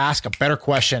me to ask a better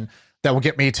question that will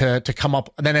get me to come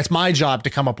up. Then it's my job to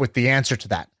come up with the answer to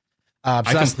that. So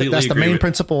that's the main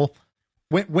principle.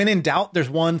 When in doubt, there's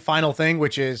one final thing,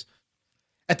 which is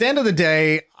at the end of the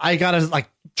day, I got to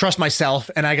trust myself.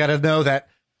 And I got to know that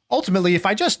ultimately, if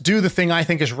I just do the thing I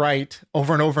think is right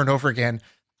over and over and over again,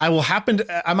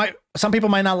 some people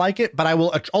might not like it, but I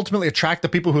will ultimately attract the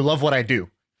people who love what I do.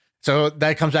 So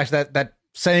that comes back to that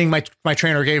saying my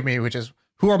trainer gave me, which is,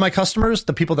 who are my customers?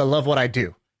 The people that love what I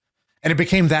do. And it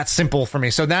became that simple for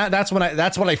me. So that's what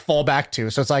I fall back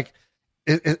to. So it's like,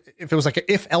 if it was like an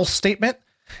if else statement,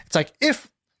 it's like,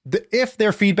 if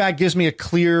their feedback gives me a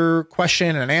clear question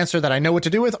and an answer that I know what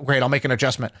to do with, great, I'll make an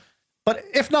adjustment. But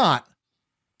if not,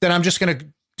 then I'm just going to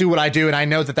do what I do. And I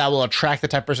know that will attract the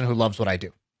type of person who loves what I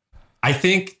do. I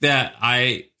think that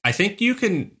I think you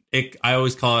can, I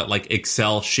always call it like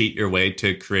Excel sheet your way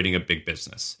to creating a big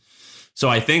business. So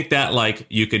I think that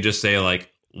you could just say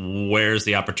where's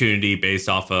the opportunity based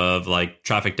off of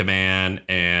traffic demand,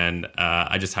 and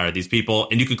I just hired these people,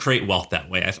 and you could create wealth that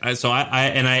way.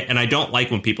 I don't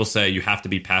like when people say you have to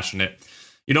be passionate.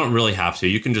 You don't really have to.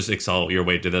 You can just Excel your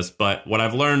way to this. But what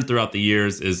I've learned throughout the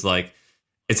years is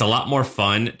it's a lot more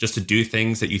fun just to do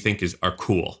things that you think are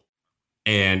cool.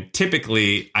 And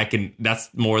typically that's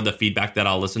more the feedback that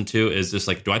I'll listen to is just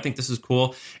do I think this is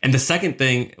cool? And the second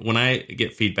thing when I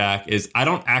get feedback is I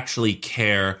don't actually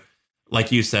care,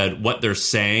 like you said, what they're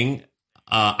saying.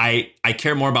 I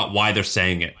care more about why they're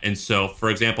saying it. And so,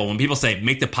 for example, when people say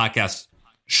make the podcast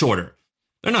shorter,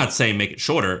 they're not saying make it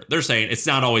shorter. They're saying it's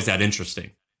not always that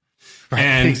interesting. Right,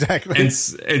 and exactly.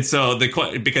 And so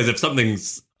because if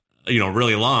something's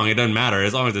really long, it doesn't matter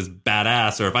as long as it's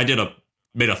badass. Or if I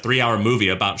made a 3-hour movie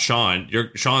about Sean's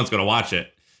going to watch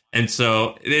it. And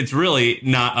so it's really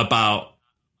not about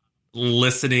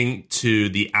listening to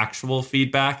the actual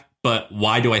feedback, but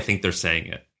why do I think they're saying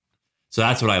it? So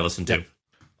that's what I listen to.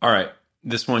 All right.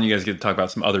 This one, you guys get to talk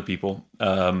about some other people.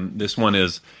 This one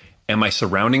is, am I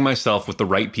surrounding myself with the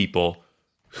right people?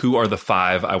 Who are the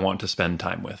 5 I want to spend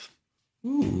time with?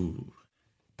 Ooh.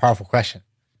 Powerful question.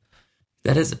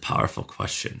 That is a powerful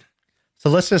question. So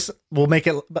we'll make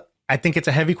it, I think it's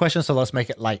a heavy question, so let's make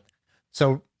it light.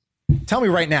 So tell me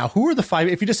right now, who are the 5,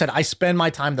 if you just said, I spend my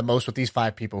time the most with these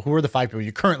 5 people, who are the 5 people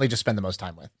you currently just spend the most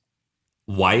time with?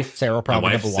 Wife. Sarah, probably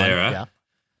my wife, number 1. Sarah.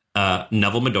 Yeah.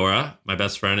 Neville Medora, my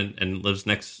best friend and lives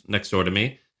next door to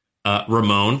me.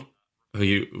 Ramon,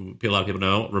 who a lot of people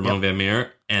know, Ramon Van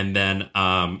Meer, and then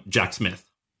Jack Smith.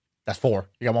 That's 4.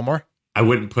 You got one more? I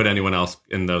wouldn't put anyone else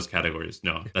in those categories.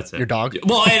 No, that's it. Your dog?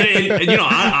 Well, and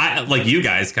I like you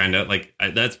guys kind of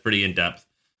that's pretty in depth,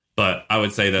 but I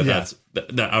would say that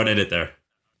I would end it there.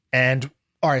 And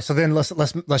all right, so then let's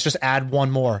just add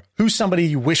one more. Who's somebody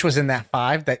you wish was in that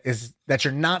 5 that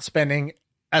you're not spending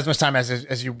as much time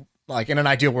as you in an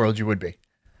ideal world you would be?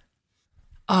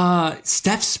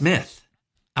 Steph Smith.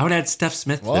 I would add Steph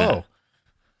Smith. Whoa. To that.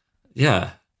 Yeah.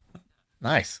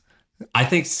 Nice. I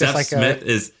think Steph Smith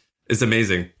is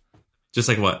amazing. Just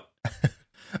like what?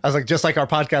 I was just like our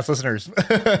podcast listeners.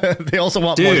 They also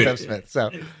want more Steph Smith.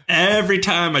 So every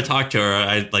time I talk to her,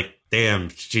 I damn,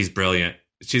 she's brilliant.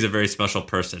 she's a very special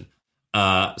person.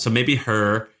 So maybe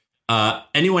her.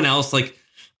 Anyone else? Like,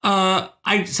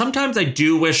 I sometimes I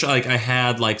do wish like I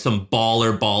had like some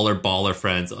baller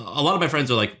friends. A lot of my friends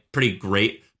are like pretty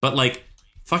great, but like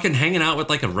fucking hanging out with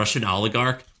like a Russian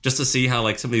oligarch just to see how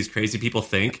like some of these crazy people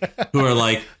think who are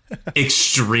like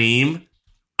extreme.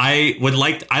 I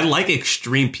like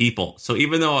extreme people. So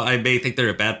even though I may think they're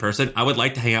a bad person, I would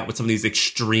like to hang out with some of these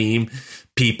extreme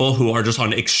people who are just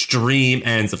on extreme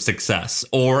ends of success.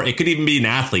 Or it could even be an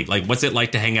athlete. Like, what's it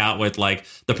like to hang out with like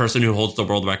the person who holds the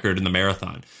world record in the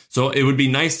marathon? So it would be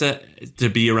nice to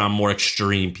be around more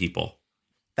extreme people.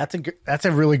 That's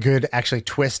a really good actually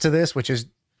twist to this, which is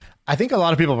I think a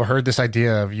lot of people have heard this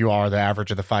idea of you are the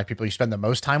average of the 5 people you spend the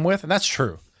most time with, and that's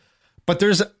true. But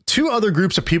there's 2 other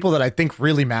groups of people that I think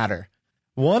really matter.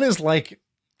 One is like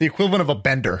the equivalent of a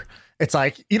bender. It's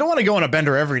like, you don't want to go on a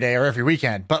bender every day or every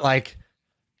weekend, but like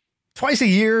twice a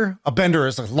year, a bender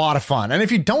is a lot of fun. And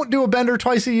if you don't do a bender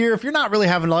twice a year, if you're not really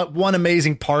having one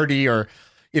amazing party or,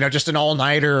 just an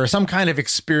all-nighter or some kind of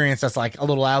experience that's like a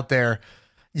little out there,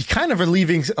 you kind of are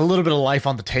leaving a little bit of life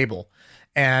on the table.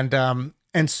 And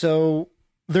so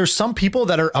there's some people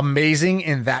that are amazing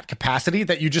in that capacity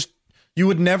that you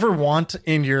would never want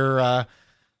in your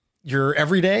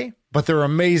everyday, but they're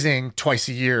amazing twice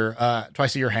a year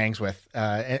hangs with.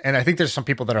 And I think there's some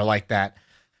people that are like that.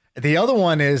 The other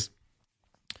one is,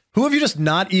 who have you just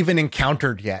not even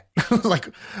encountered yet? Like,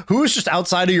 who is just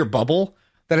outside of your bubble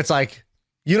that it's like,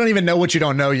 you don't even know what you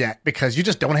don't know yet because you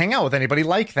just don't hang out with anybody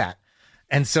like that.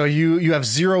 And so you have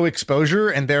zero exposure,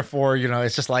 and therefore,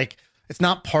 it's just like, it's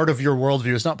not part of your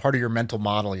worldview. It's not part of your mental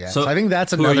model yet. So I think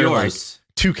that's another like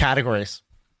 2 categories.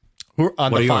 Who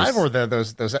on the 5 or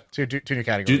those two new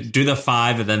categories? Do the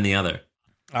 5 and then the other.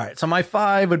 All right. So my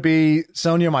 5 would be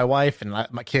Sonia, my wife, and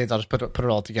my kids. I'll just put it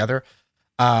all together.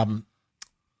 My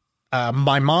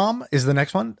mom is the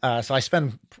next one. So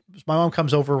my mom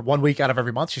comes over 1 week out of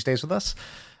every month. She stays with us.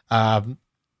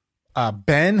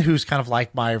 Ben, who's kind of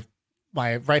like my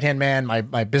right-hand man,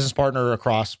 my business partner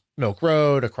across Milk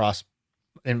Road, across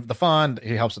in the fund.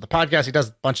 He helps with the podcast. He does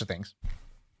a bunch of things.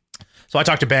 So I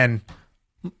talk to Ben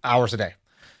hours a day.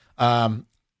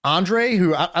 Andre,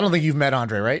 who I don't think you've met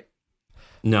Andre, right?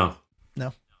 No.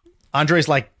 Andre's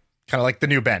like kind of like the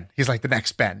new Ben. He's like the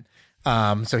next Ben.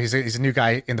 So he's a new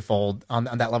guy in the fold on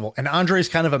that level. And Andre's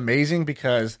kind of amazing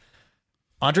because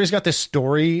Andre's got this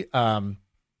story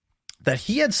that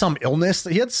he had some illness.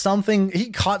 He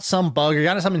caught some bug or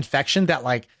got some infection that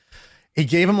like he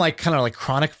gave him like kind of like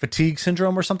chronic fatigue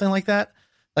syndrome or something like that.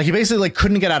 Like he basically like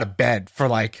couldn't get out of bed for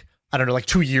like, I don't know, like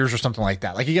 2 years or something like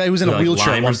that. Like he was in a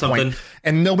wheelchair at one point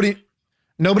and nobody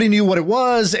knew what it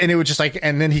was. And it was just like,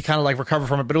 and then he kind of like recovered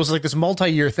from it, but it was like this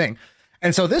multi-year thing.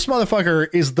 And so this motherfucker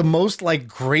is the most like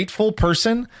grateful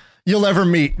person you'll ever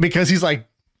meet because he's like,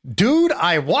 dude,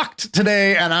 I walked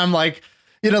today. And I'm like,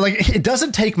 like it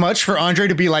doesn't take much for Andre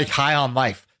to be like high on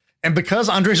life. And because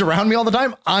Andre's around me all the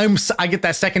time, I get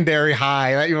that secondary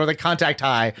high, the contact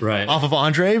high off of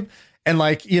Andre. And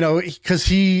like, because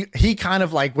he kind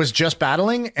of like was just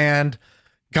battling and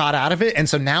got out of it. And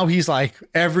so now he's like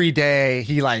every day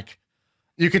he like,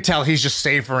 you could tell he's just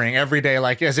savoring every day,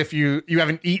 like as if you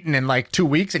haven't eaten in like 2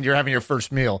 weeks and you're having your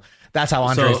first meal. That's how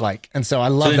Andre's like. And so I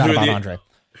love that about Andre.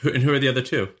 And who are the other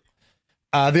 2?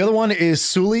 The other one is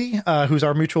Sully, who's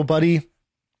our mutual buddy.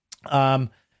 And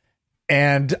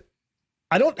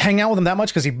I don't hang out with him that much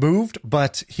because he moved,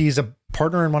 but he's a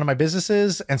partner in one of my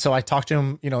businesses. And so I talk to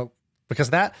him, because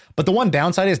of that. But the one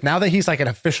downside is now that he's like an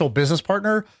official business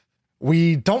partner,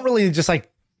 we don't really just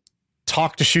like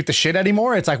talk to shoot the shit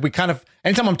anymore. It's like we kind of,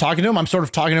 anytime I'm talking to him, I'm sort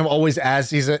of talking to him always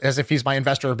as if he's my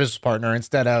investor or business partner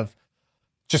instead of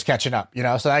just catching up,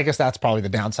 So I guess that's probably the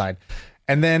downside.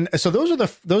 And then, so those are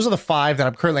the 5 that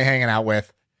I'm currently hanging out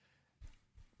with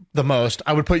the most.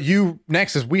 I would put you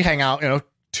next as we hang out,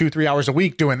 2-3 hours a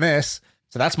week doing this.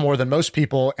 So that's more than most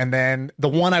people. And then the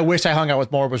one I wish I hung out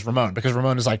with more was Ramon, because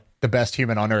Ramon is like the best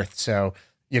human on earth. So,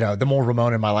 the more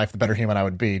Ramon in my life, the better human I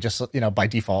would be, just, by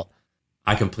default.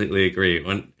 I completely agree.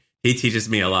 When he teaches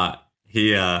me a lot,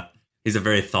 he's a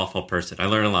very thoughtful person. I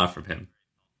learn a lot from him.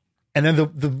 And then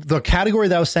the category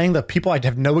that I was saying, the people I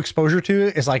have no exposure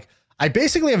to is like, I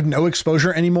basically have no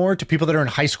exposure anymore to people that are in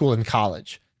high school and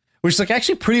college, which is like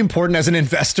actually pretty important as an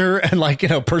investor and like,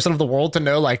 person of the world to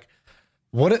know like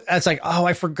what it's like. Oh,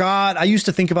 I forgot. I used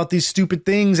to think about these stupid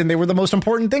things and they were the most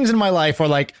important things in my life. Or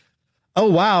like, oh,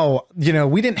 wow,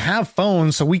 we didn't have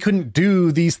phones, so we couldn't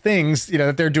do these things,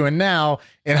 that they're doing now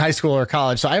in high school or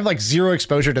college. So I have like zero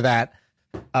exposure to that.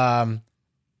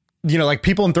 Like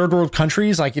people in third world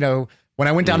countries, like, when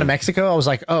I went down to Mexico, I was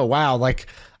like, oh, wow, like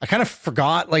I kind of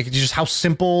forgot like just how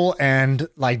simple and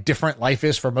like different life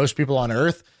is for most people on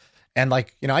Earth. And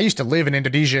like, I used to live in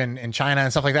Indonesia and in China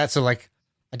and stuff like that. So like,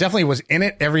 I definitely was in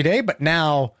it every day, but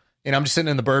now, I'm just sitting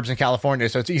in the burbs in California.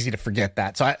 So it's easy to forget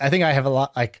that. So I think I have a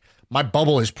lot, like my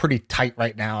bubble is pretty tight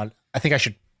right now. And I think I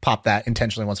should pop that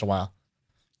intentionally once in a while.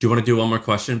 Do you want to do one more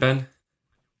question, Ben?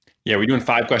 Yeah, we're doing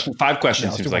 5 questions. 5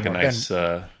 questions seems like a nice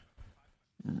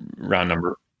round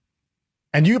number.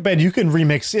 And you, Ben, you can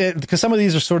remix it because some of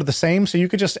these are sort of the same. So you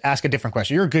could just ask a different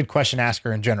question. You're a good question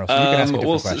asker in general. So you can ask a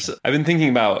different question. I've been thinking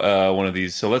about one of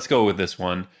these. So let's go with this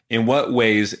one. In what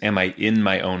ways am I in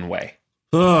my own way?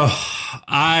 Oh,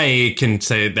 I can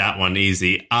say that one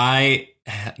easy. I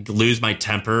lose my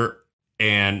temper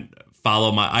and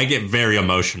I get very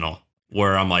emotional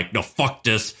where I'm like, no, fuck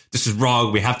this. This is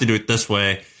wrong. We have to do it this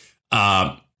way.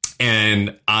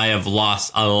 And I have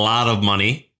lost a lot of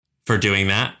money for doing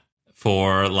that.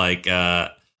 For like,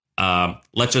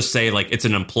 let's just say like it's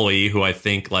an employee who I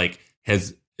think like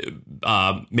has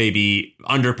maybe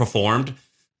underperformed,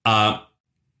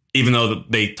 even though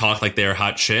they talk like they're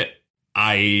hot shit.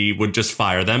 I would just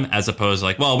fire them as opposed to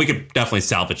like, well, we could definitely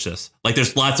salvage this. Like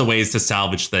there's lots of ways to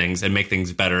salvage things and make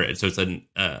things better. So it's a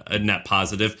net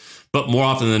positive. But more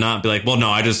often than not, be like, well,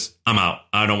 no, I'm out.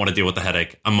 I don't want to deal with the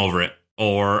headache. I'm over it.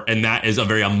 And that is a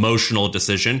very emotional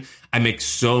decision. I make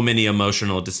so many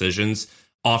emotional decisions.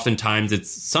 Sometimes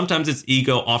it's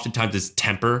ego, oftentimes it's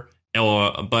temper,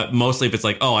 but mostly if it's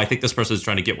like, oh, I think this person is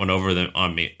trying to get one over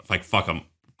on me. Like, fuck them.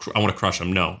 I want to crush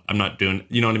them. No, I'm not doing,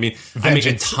 you know what I mean?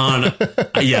 Vengeance.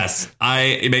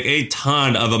 I make a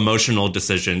ton of emotional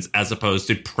decisions as opposed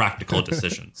to practical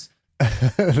decisions.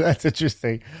 That's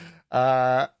interesting.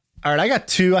 All right, I got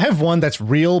 2. I have one that's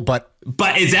real, but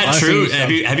is that true?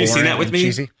 Have you seen that with me?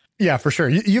 Cheesy. Yeah, for sure.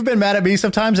 You've been mad at me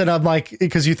sometimes, and I'm like,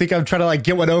 because you think I'm trying to like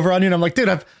get one over on you, and I'm like, dude,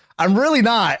 I'm really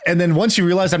not. And then once you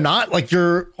realize I'm not, like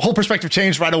your whole perspective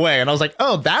changed right away, and I was like,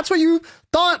 oh, that's what you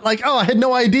thought? Like, oh, I had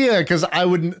no idea because I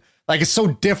wouldn't like it's so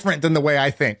different than the way I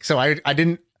think. So I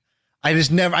couldn't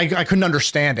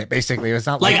understand it. Basically, it's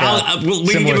not like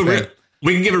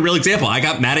we can give a real example. I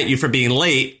got mad at you for being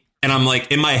late, and I'm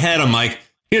like in my head, I'm like,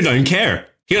 he doesn't care.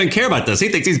 He doesn't care about this. He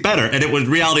thinks he's better. And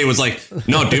reality was like,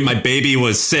 no, dude, my baby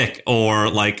was sick, or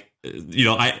like,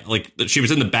 she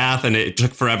was in the bath and it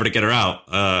took forever to get her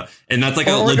out. And that's like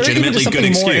a legitimately good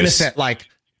excuse. More innocent, like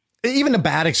even a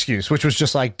bad excuse, which was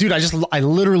just like, dude, I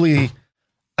literally,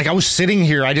 like I was sitting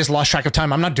here. I just lost track of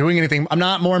time. I'm not doing anything. I'm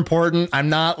not more important. I'm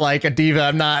not like a diva.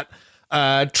 I'm not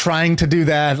trying to do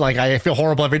that. Like I feel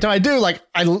horrible every time I do. Like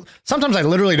sometimes I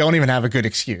literally don't even have a good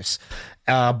excuse.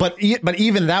 But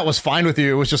even that was fine with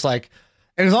you. It was just like,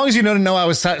 and as long as you know I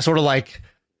was sort of like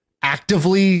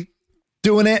actively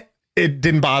doing it, it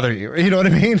didn't bother you. You know what I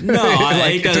mean? No,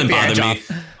 it doesn't bother me.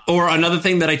 Or another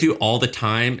thing that I do all the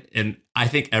time, and I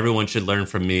think everyone should learn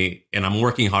from me, and I'm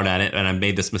working hard at it, and I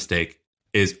made this mistake,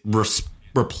 is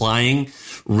replying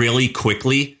really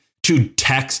quickly to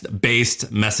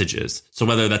text-based messages. So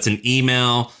whether that's an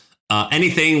email,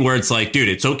 anything where it's like, dude,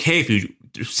 it's okay if you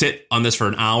sit on this for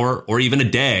an hour or even a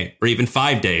day or even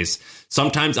 5 days.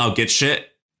 Sometimes I'll get shit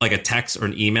like a text or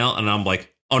an email and I'm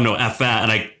like, oh no, F that.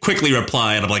 And I quickly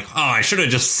reply and I'm like, oh, I should have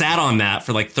just sat on that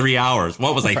for like 3 hours.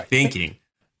 What was I thinking?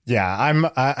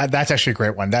 Yeah, that's actually a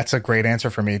great one. That's a great answer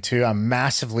for me too. I'm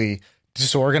massively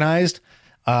disorganized,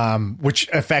 which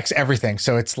affects everything.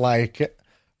 So it's like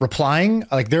replying,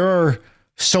 like there are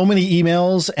so many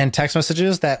emails and text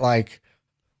messages that like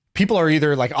people are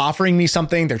either like offering me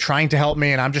something, they're trying to help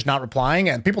me, and I'm just not replying.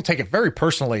 And people take it very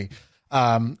personally.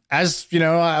 As you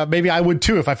know, maybe I would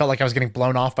too if I felt like I was getting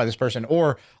blown off by this person,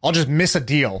 or I'll just miss a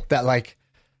deal that like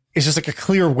is just like a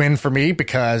clear win for me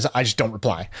because I just don't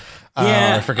reply. Or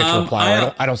I forget to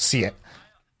reply. I don't see it.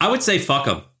 I would say fuck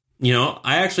them. You know,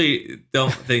 I actually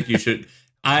don't think you should.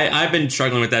 I've been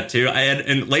struggling with that too.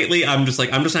 And lately I'm just not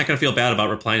going to feel bad about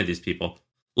replying to these people.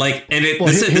 Like, and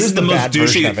this is the most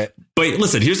douchey. But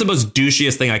listen, here's the most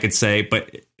douchiest thing I could say.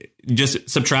 But just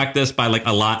subtract this by like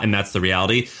a lot, and that's the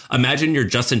reality. Imagine you're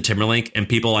Justin Timberlake, and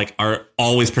people like are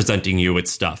always presenting you with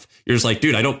stuff. You're just like,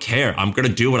 dude, I don't care. I'm gonna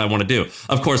do what I want to do.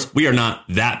 Of course, we are not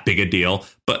that big a deal,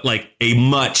 but like a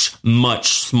much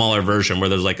smaller version where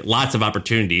there's like lots of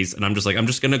opportunities, and I'm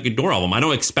just gonna ignore all of them. I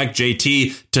don't expect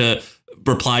JT to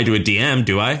reply to a DM,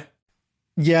 do I?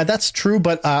 Yeah, that's true.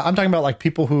 But I'm talking about like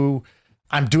people who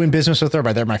I'm doing business with, or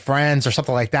they're my friends or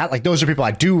something like that. Like those are people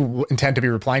I do intend to be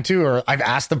replying to, or I've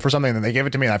asked them for something and then they give it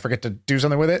to me and I forget to do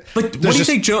something with it. But what do you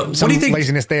think, Joe? What do you think?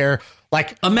 Laziness there.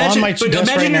 Like imagine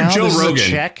you're Joe Rogan.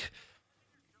 Check.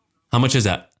 How much is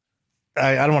that?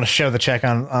 I don't want to show the check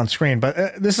on screen,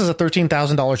 but this is a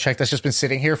 $13,000 check that's just been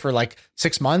sitting here for like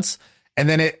 6 months. and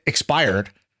then it expired.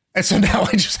 And so now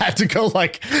I just had to go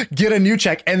like get a new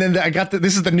check. And then I got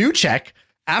this is the new check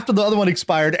after the other one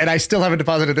expired, and I still haven't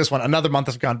deposited this one. Another month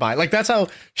has gone by. Like, that's how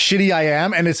shitty I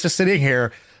am. And it's just sitting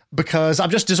here because I'm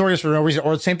just disorganized for no reason.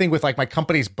 Or the same thing with like my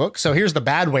company's book. So here's the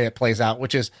bad way it plays out,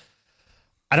 which is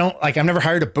I've never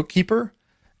hired a bookkeeper.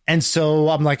 And so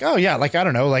I'm like, oh yeah, like, I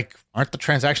don't know, like, aren't the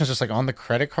transactions just like on the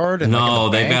credit card? And no,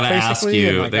 like they've got to ask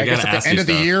you. Like, They got to at ask the you end of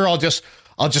the stuff. year,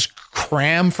 I'll just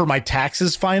cram for my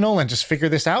taxes final and just figure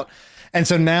this out. And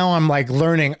so now I'm like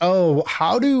learning, oh,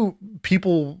 how do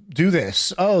people do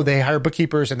this? Oh, they hire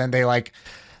bookkeepers and then they like,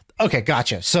 okay,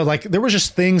 gotcha. So like there was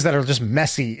just things that are just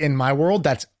messy in my world.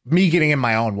 That's me getting in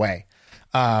my own way.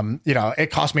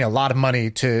 It cost me a lot of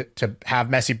money to have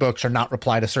messy books or not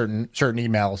reply to certain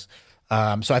emails.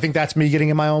 So I think that's me getting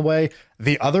in my own way.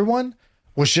 The other one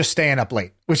was just staying up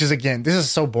late, which is, again, this is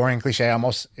so boring, cliche. I'm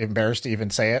almost embarrassed to even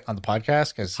say it on the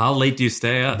podcast because How late do you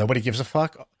stay up? nobody gives a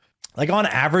fuck. Like on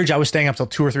average, I was staying up till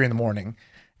 2 or 3 in the morning,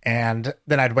 and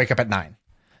then I'd wake up at 9.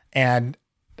 And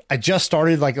I just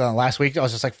started like last week. I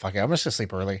was just like, fuck it, I'm just gonna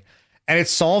sleep early. And it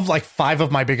solved like 5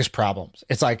 of my biggest problems.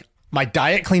 It's like my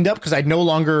diet cleaned up because I'd no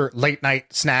longer late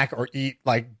night snack or eat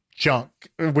like junk,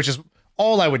 which is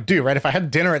all I would do, right? If I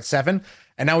had dinner at 7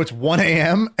 and now it's 1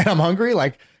 a.m. and I'm hungry,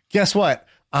 like, guess what?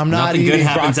 I'm not Nothing good eating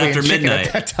happens broccoli after and chicken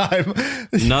midnight. at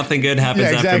that time. Nothing good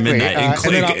happens Yeah, after exactly. midnight.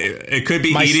 And then It could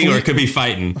be my eating or sleep- it could be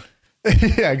fighting.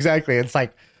 Yeah, exactly. It's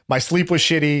like my sleep was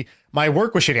shitty. My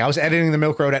work was shitty. I was editing the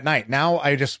Milk Road at night. Now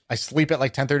I sleep at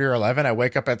like 10:30 or 11. I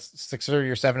wake up at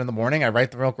 6:30 or 7 in the morning. I write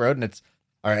the Milk Road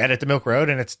or edit the Milk Road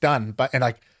and it's done. But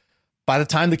by the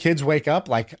time the kids wake up,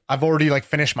 like I've already like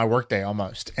finished my workday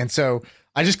almost. And so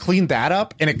I just cleaned that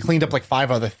up and it cleaned up like 5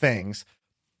 other things.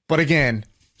 But again,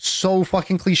 so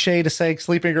fucking cliche to say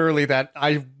sleeping early that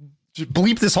I just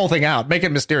bleep this whole thing out. Make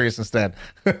it mysterious instead.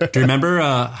 Do you remember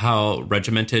how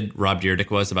regimented Rob Dyrdek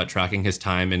was about tracking his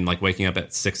time and like waking up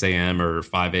at 6 a.m. or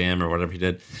 5 a.m. or whatever he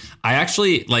did? I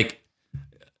actually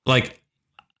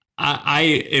I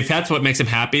if that's what makes him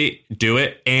happy, do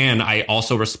it. And I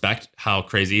also respect how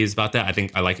crazy he is about that. I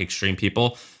think I like extreme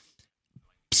people.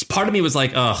 Part of me was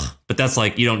like, ugh, but that's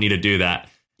like, you don't need to do that.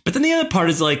 But then the other part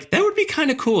is like, that would be kind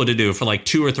of cool to do for like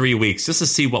 2 or 3 weeks just to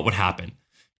see what would happen.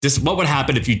 What would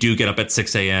happen if you do get up at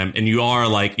 6 a.m. and you are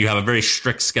like, you have a very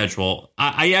strict schedule.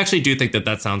 I actually do think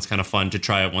that sounds kind of fun to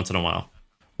try it once in a while.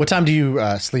 What time do you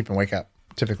sleep and wake up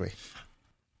typically?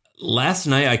 Last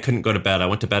night, I couldn't go to bed. I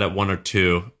went to bed at 1 or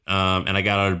 2, and I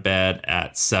got out of bed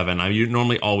at 7. I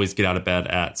normally always get out of bed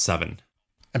at 7.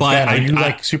 But are you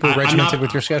like super regimented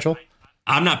with your schedule?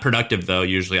 I'm not productive, though,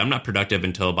 usually. I'm not productive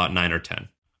until about 9 or 10.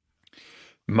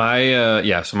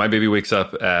 So my baby wakes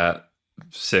up at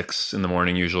 6 in the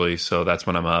morning usually, so that's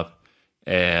when I'm up.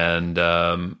 And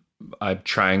I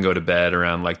try and go to bed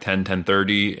around like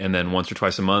 10:30, and then once or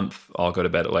twice a month, I'll go to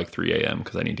bed at like 3 a.m.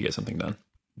 because I need to get something done.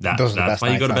 Those are the That's best why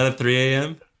you go to nights, bed at 3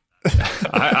 a.m.?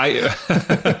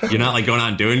 I You're not like going out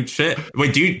and doing shit?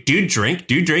 Wait, do you drink?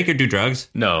 Do you drink or do drugs?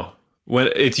 No. When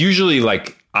it's usually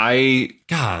like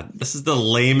God, this is the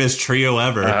lamest trio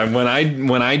ever. when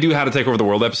I do How to Take Over the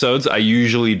World episodes, I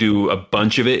usually do a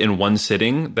bunch of it in one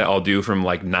sitting that I'll do from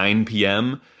like 9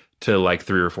 p.m. to like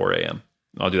 3 or 4 a.m.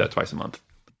 I'll do that twice a month.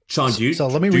 Sean, So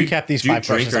let me recap these 5 drink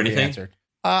questions or that we anything? answered.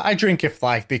 I drink if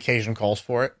like the occasion calls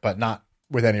for it, but not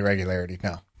with any regularity.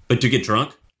 No, But do you get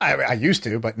drunk? I used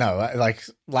to, but no. Like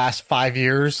last 5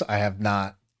 years, I have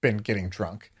not been getting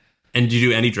drunk. And do you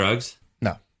do any drugs?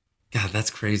 No, God, that's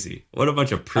crazy. What a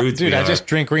bunch of prudes dude. we I are. just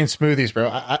drink green smoothies, bro.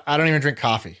 I don't even drink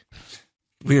coffee.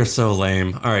 We are so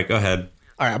lame. All right, go ahead.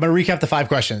 All right, I'm going to recap the 5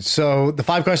 questions. So the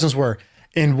 5 questions were,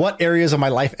 in what areas of my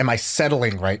life am I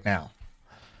settling right now?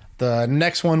 The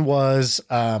next one was,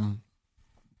 am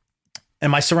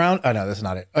I surrounded? Oh, no, that's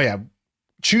not it. Oh, yeah.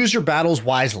 Choose your battles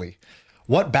wisely.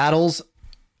 What battles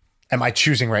am I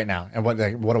choosing right now? And what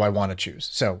do I want to choose?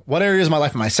 So what areas of my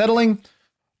life am I settling?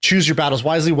 Choose your battles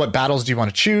wisely. What battles do you want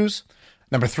to choose?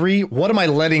 Number 3, what am I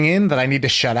letting in that I need to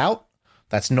shut out?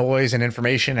 That's noise and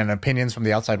information and opinions from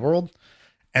the outside world.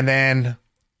 And then,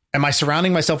 am I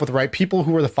surrounding myself with the right people?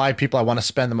 Who are the 5 people I want to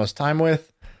spend the most time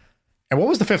with? And what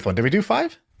was the 5th one? Did we do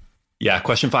 5? Yeah,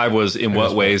 question 5 was, in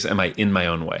what ways am I in my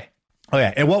own way? Oh,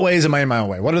 yeah. In what ways am I in my own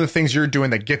way? What are the things you're doing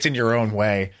that gets in your own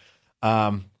way?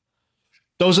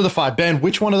 Those are the 5. Ben,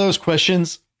 which one of those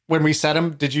questions, when we set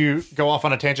them, did you go off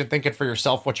on a tangent thinking for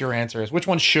yourself what your answer is? Which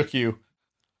one shook you?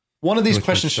 One of these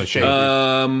questions should shake you.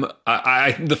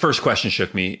 The first question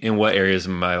shook me. In what areas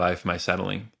of my life am I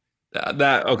settling?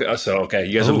 That okay. So okay,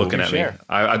 you guys are Ooh, looking we at me. share.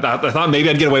 I thought maybe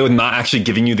I'd get away with not actually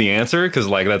giving you the answer because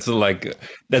that's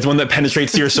one that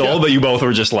penetrates to your soul. But you both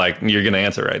were just like, you're gonna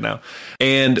answer right now.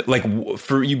 And like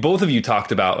for you, both of you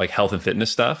talked about like health and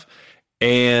fitness stuff.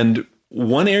 And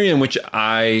one area in which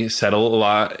I settle a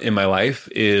lot in my life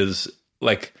is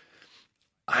like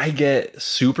I get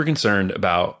super concerned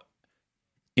about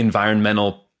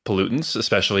environmental pollutants,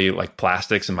 especially like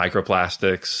plastics and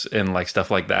microplastics and like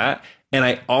stuff like that. And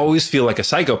I always feel like a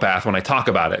psychopath when I talk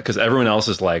about it because everyone else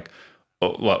is like,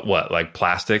 oh, what, like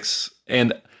plastics?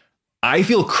 And I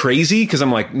feel crazy because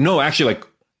I'm like, no, actually, like,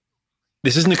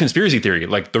 this isn't a conspiracy theory.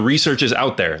 Like, the research is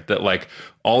out there that like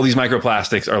all these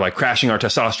microplastics are like crashing our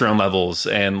testosterone levels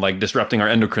and like disrupting our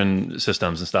endocrine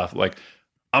systems and stuff. Like,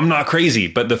 I'm not crazy,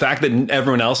 but the fact that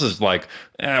everyone else is like,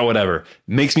 whatever,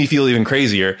 makes me feel even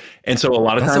crazier. And so a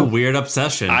lot of That's times a weird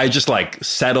obsession. I just like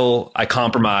settle, I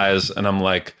compromise, and I'm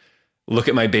like, look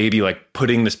at my baby like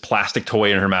putting this plastic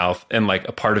toy in her mouth, and like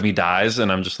a part of me dies,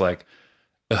 and I'm just like,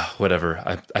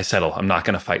 whatever. I settle. I'm not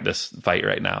going to fight this fight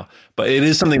right now. But it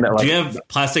is something that like, do you have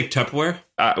plastic Tupperware?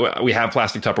 We have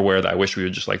plastic Tupperware that I wish we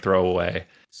would just like throw away.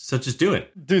 So just do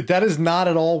it. Dude, that is not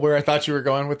at all where I thought you were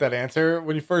going with that answer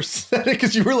when you first said it,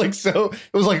 because you were like it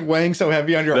was like weighing so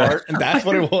heavy on your heart, and that's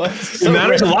what it was. So It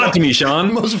matters a random. lot to me,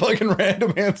 Sean. Most fucking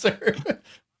random answer.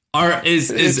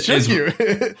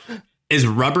 Is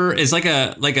rubber is like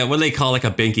a what do they call like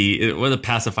a binky? What a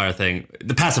pacifier thing?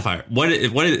 The pacifier. What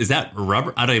is that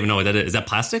rubber? I don't even know what that is. Is that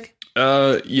plastic?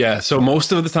 Yeah. So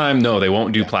most of the time, no, they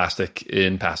won't do plastic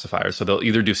in pacifiers. So they'll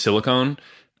either do silicone,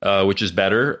 which is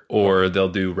better, or they'll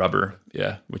do rubber.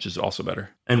 Yeah, which is also better.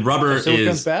 And rubber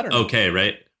silicone's is better. okay,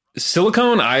 right?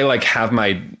 Silicone, I like have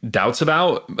my doubts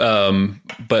about,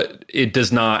 but it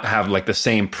does not have like the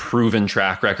same proven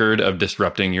track record of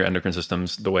disrupting your endocrine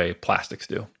systems the way plastics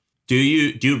do. Do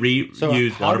you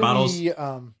reuse water bottles?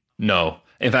 No.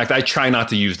 In fact, I try not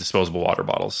to use disposable water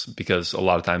bottles because a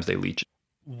lot of times they leach.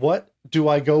 What do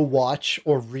I go watch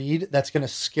or read that's going to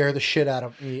scare the shit out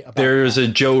of me about There's that? a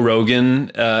Joe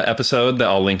Rogan episode that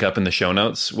I'll link up in the show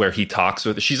notes where he talks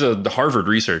with, she's a Harvard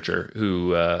researcher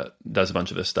who does a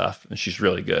bunch of this stuff, and she's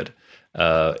really good.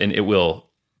 And it will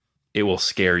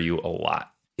scare you a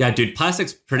lot. Yeah, dude,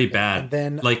 plastic's pretty bad. And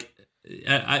then like,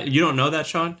 you don't know that,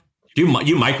 Sean? You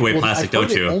microwave plastic, I've heard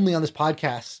don't you? it only on this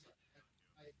podcast.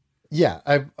 Yeah,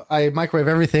 I microwave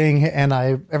everything, and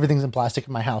everything's in plastic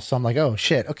in my house. So I'm like, oh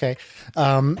shit, okay.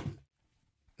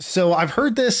 So I've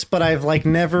heard this, but I've like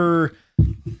never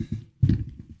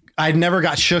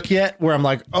got shook yet. Where I'm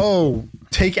like, oh,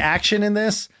 take action in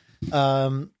this.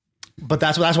 But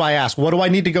that's why I asked, what do I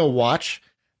need to go watch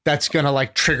that's gonna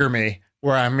like trigger me?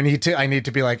 Where I need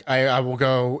to be like, I will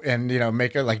go and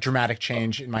make a like dramatic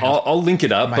change in my house. I'll link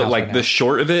it up, but like right the now.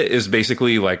 short of it is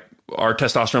basically like our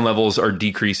testosterone levels are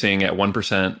decreasing at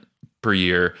 1% per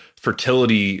year.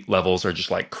 Fertility levels are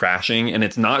just like crashing. And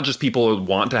it's not just people who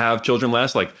want to have children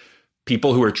less, like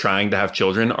people who are trying to have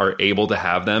children are able to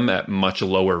have them at much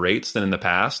lower rates than in the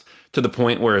past, to the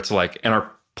point where it's like, and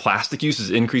our plastic use is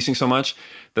increasing so much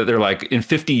that they're like, in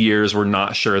 50 years, we're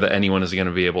not sure that anyone is going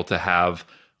to be able to have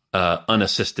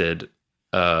unassisted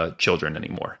children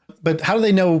anymore. But how do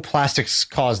they know plastics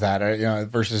cause that,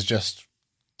 versus just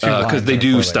because they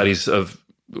do studies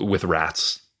with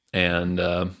rats, and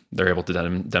they're able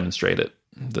to demonstrate it,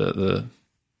 the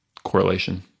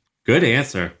correlation. Good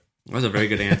answer. That was a very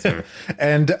good answer.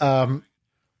 And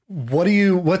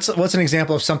what's an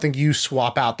example of something you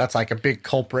swap out that's like a big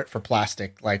culprit for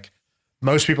plastic? Like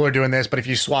most people are doing this, but if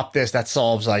you swap this, that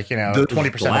solves like 20% of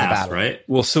the battle, right?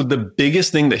 Well, so the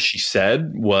biggest thing that she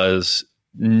said was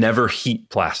never heat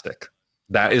plastic.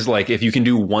 That is like, if you can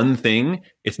do one thing,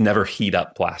 it's never heat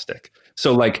up plastic.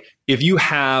 So like if you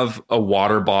have a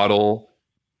water bottle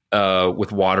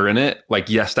with water in it, like,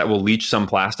 yes, that will leach some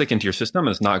plastic into your system.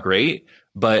 It's not great.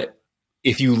 But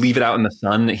if you leave it out in the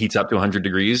sun, it heats up to 100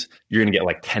 degrees, you're going to get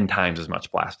like 10 times as much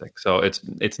plastic. So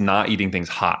it's not eating things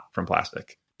hot from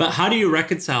plastic. But how do you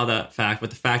reconcile that fact with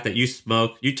the fact that you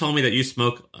smoke? You told me that you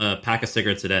smoke a pack of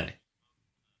cigarettes a day.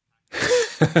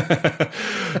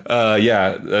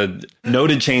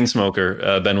 Noted chain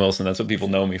smoker, Ben Wilson. That's what people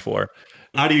know me for.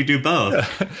 How do you do both?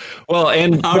 Well,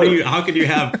 and how do you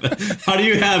have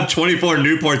 24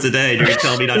 Newports a day and you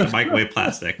tell me not to microwave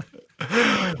plastic?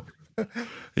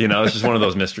 It's just one of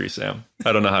those mysteries, Sam.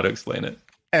 I don't know how to explain it.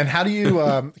 And how do you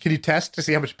can you test to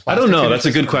see how much plastic? I don't know. That's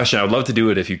a good question. I would love to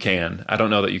do it if you can. I don't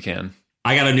know that you can.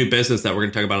 I got a new business that we're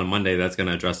going to talk about on Monday that's going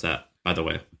to address that, by the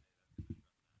way.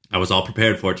 I was all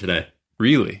prepared for it today.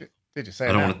 Really? Did you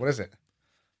say that? What is it?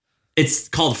 It's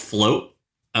called Float.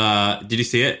 Did you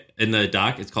see it in the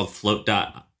doc? It's called Float.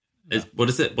 What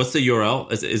is it? What's the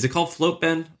URL? Is it called Float,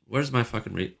 Ben? Where's my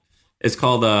fucking read? It's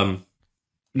called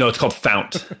No, it's called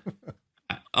Fount.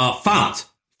 Fount.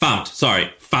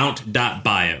 Sorry,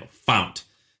 Fount.bio. Fount.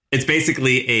 It's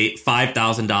basically a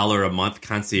 $5,000 a month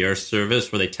concierge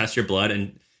service where they test your blood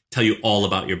and tell you all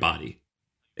about your body.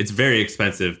 It's very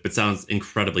expensive, but sounds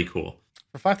incredibly cool.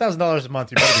 For $5,000 a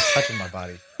month, you better be touching my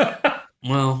body.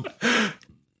 Well,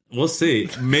 we'll see.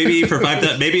 Maybe for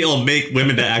maybe it'll make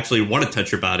women to actually want to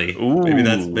touch your body.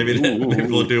 Maybe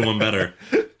we'll do one better.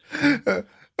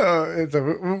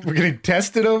 We're getting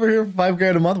tested over here for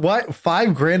 $5,000 a month. Why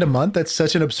 $5,000 a month? That's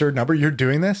such an absurd number. You're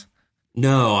doing this?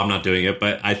 No, I'm not doing it,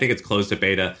 but I think it's closed to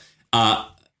beta.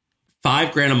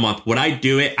 $5,000 a month. Would I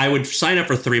do it? I would sign up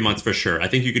for 3 months for sure. I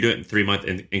think you could do it in 3-month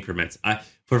increments.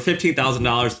 For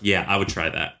 $15,000, yeah, I would try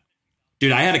that.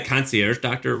 Dude, I had a concierge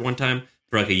doctor one time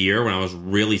for like a year when I was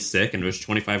really sick, and it was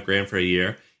 $25,000 for a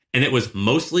year, and it was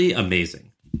mostly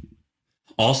amazing.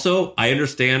 Also, I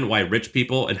understand why rich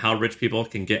people and how rich people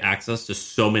can get access to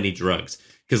so many drugs.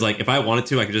 Because like, if I wanted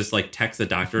to, I could just like text the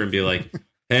doctor and be like,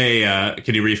 "Hey,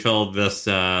 can you refill this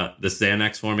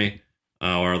Xanax for me?"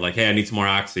 Or like, "Hey, I need some more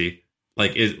Oxy."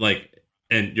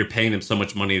 And you're paying them so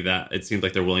much money that it seems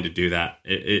like they're willing to do that.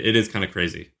 It is kind of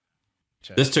crazy.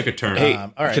 This took a turn. Hey,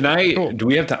 all right, can I? cool. Do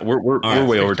we have time? We're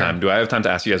way over time. Do I have time to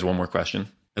ask you guys one more question?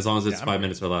 As long as it's 5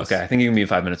 minutes or less. Okay, I think you can be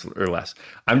 5 minutes or less.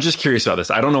 I'm just curious about this.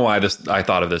 I don't know why I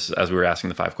thought of this as we were asking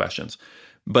the 5 questions.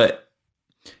 But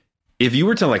if you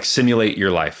were to like simulate your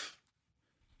life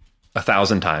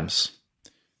 1,000 times,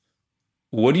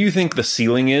 what do you think the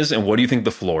ceiling is and what do you think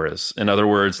the floor is? In other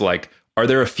words, like, are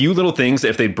there a few little things that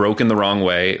if they broke in the wrong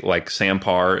way, like Sam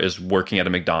Parr is working at a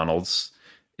McDonald's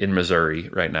in Missouri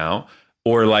right now,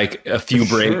 or like a few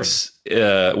breaks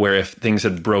where if things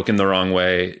had broken the wrong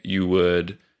way, you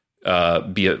would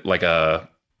be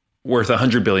worth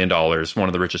 $100 billion, one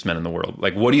of the richest men in the world.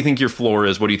 Like, what do you think your floor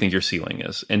is? What do you think your ceiling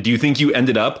is? And do you think you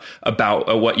ended up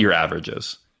about what your average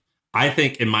is? I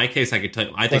think in my case, I could tell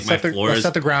you, I think Let's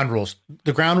set the ground rules.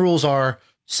 The ground rules are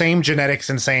same genetics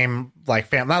and same like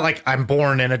family. Not like I'm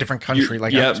born in a different country.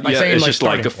 It's just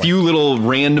like a few little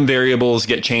random variables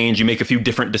get changed. You make a few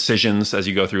different decisions as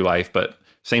you go through life, but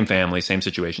same family, same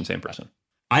situation, same person.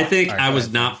 I think I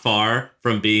was not far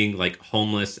from being like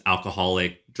homeless,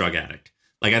 alcoholic, drug addict.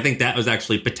 Like, I think that was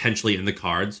actually potentially in the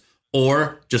cards,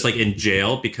 or just like in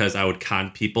jail because I would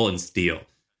con people and steal.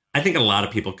 I think a lot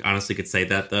of people honestly could say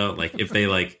that though. Like if you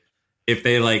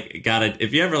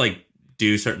ever like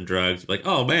do certain drugs, like,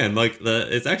 oh man, like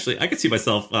it's actually, I could see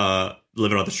myself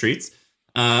living on the streets.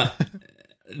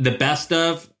 The best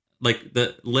of like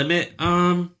the limit,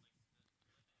 I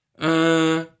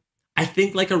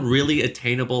think like a really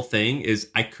attainable thing is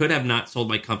I could have not sold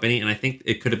my company, and I think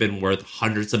it could have been worth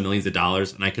hundreds of millions of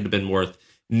dollars, and I could have been worth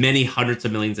many hundreds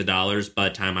of millions of dollars by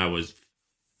the time I was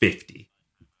 50.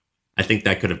 I think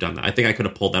that could have done that. I think I could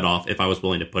have pulled that off if I was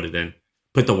willing to put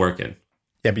the work in.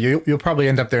 Yeah, but you'll probably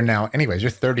end up there now. Anyways,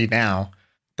 you're 30 now.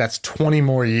 That's 20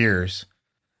 more years.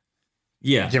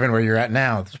 Yeah. Given where you're at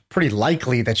now, it's pretty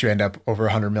likely that you end up over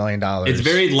 $100 million. It's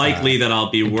very likely that I'll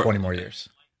be worth 20 more years.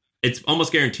 It's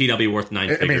almost guaranteed I'll be worth 9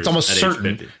 figures. I mean, it's almost at certain.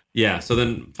 age 50. Yeah, so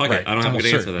then fuck it. I don't have a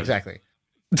good answer then. Exactly.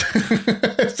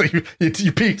 So you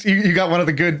peaked. You got one of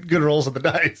the good rolls of the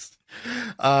dice.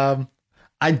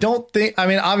 I don't think. I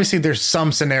mean, obviously, there's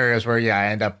some scenarios where I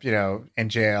end up in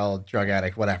jail, drug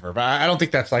addict, whatever. But I don't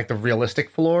think that's like the realistic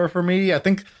floor for me. I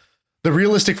think the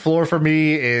realistic floor for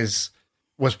me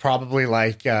was probably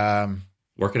like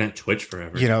working at Twitch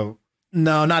forever.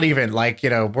 No, not even like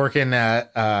working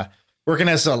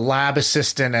as a lab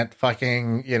assistant at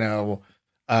fucking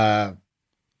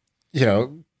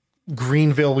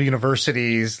Greenville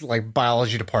University's like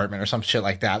biology department or some shit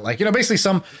like that. Like, basically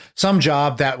some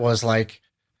job that was like,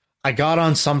 I got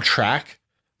on some track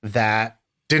that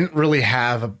didn't really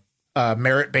have a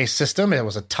merit-based system. It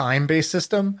was a time-based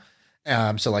system.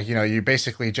 So like, you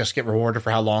basically just get rewarded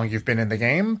for how long you've been in the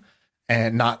game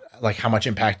and not like how much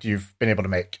impact you've been able to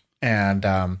make. And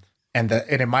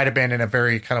it might have been in a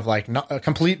very kind of like not a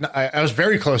complete, I was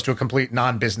very close to a complete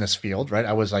non-business field, right?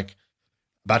 I was like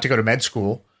about to go to med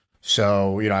school.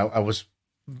 So, I was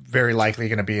very likely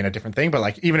going to be in a different thing, but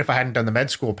like, even if I hadn't done the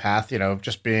med school path,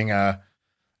 just being a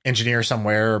engineer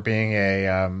somewhere or being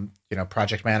a,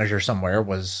 project manager somewhere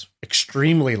was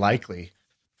extremely likely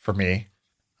for me.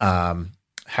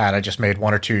 Had I just made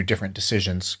one or two different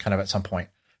decisions kind of at some point.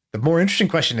 The more interesting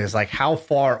question is like, how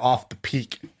far off the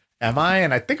peak am I?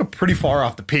 And I think I'm pretty far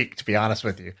off the peak, to be honest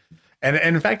with you. And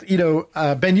in fact,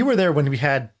 Ben, you were there when we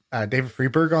had David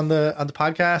Freeberg on the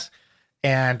podcast.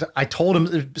 And I told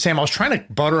him, Sam, I was trying to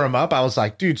butter him up. I was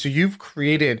like, dude, so you've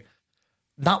created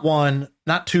not one,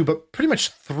 not two, but pretty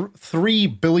much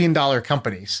 $3 billion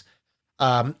companies.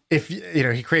 If you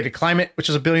know, he created Climate, which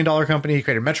is $1 billion company. He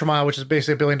created Metromile, which is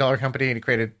basically $1 billion company, and he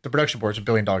created the Production Board, which is $1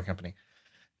 billion company.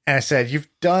 And I said, you've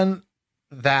done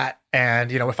that.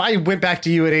 And, you know, if I went back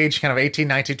to you at age kind of 18,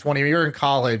 19, 20, you're in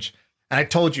college, and I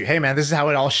told you, hey, man, this is how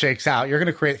it all shakes out. You're going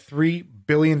to create $3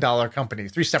 billion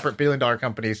companies, 3 separate $1 billion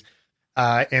companies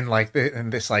in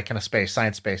this like kind of space,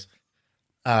 science space.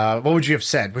 What would you have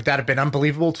said? Would that have been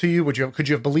unbelievable to you? Could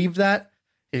you have believed that?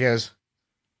 He goes,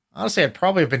 honestly, I'd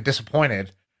probably have been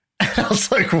disappointed. And I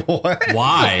was like, what?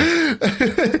 Why?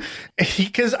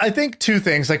 Because I think two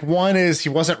things. Like, one is he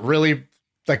wasn't really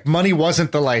like, money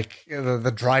wasn't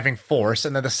the driving force.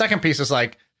 And then the second piece is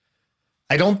like,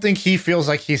 I don't think he feels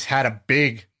like he's had a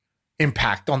big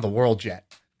impact on the world yet.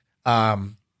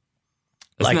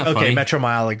 Like, okay, funny?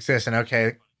 Metromile exists and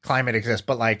okay, Climate exists,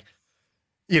 but like,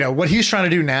 you know, what he's trying to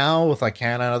do now with like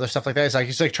Canada and other stuff like that is like,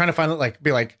 he's like trying to find like,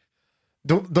 be like,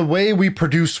 the way we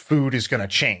produce food is going to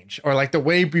change, or like the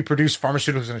way we produce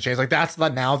pharmaceuticals is going to change. Like that's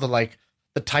now the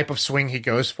type of swing he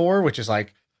goes for, which is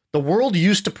like, the world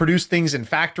used to produce things in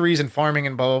factories and farming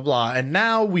and blah, blah, blah. And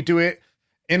now we do it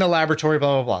in a laboratory,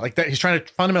 blah, blah, blah. Like that. He's trying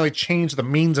to fundamentally change the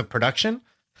means of production.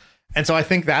 And so I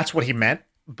think that's what he meant.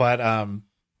 But I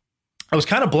was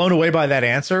kind of blown away by that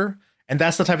answer. And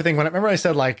that's the type of thing when I remember I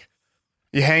said, like,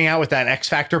 you hang out with that X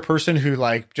Factor person who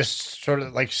like just sort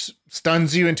of like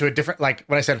stuns you into a different, like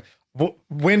when I said,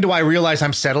 when do I realize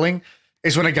I'm settling,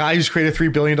 is when a guy who's created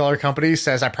 $3 billion company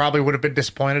says, I probably would have been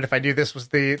disappointed if I knew this was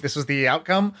the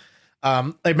outcome.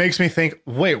 It makes me think,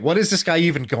 wait, what is this guy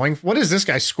even going for? What is this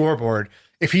guy's scoreboard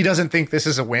if he doesn't think this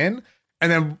is a win?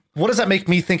 And then what does that make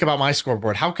me think about my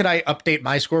scoreboard? How could I update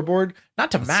my scoreboard?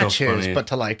 Not to match his, but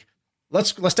to like,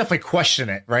 let's definitely question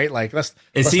it, right? Like let's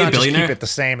he not a just billionaire? keep it the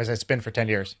same as it's been for 10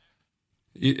 years.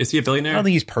 Is he a billionaire? I don't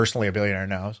think he's personally a billionaire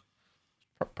now.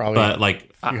 Probably, but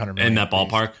like a few hundred in million that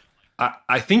ballpark.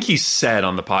 I think he said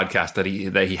on the podcast that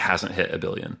he hasn't hit $1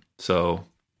 billion. So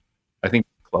I think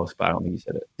close, but I don't think he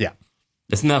said it. Yeah.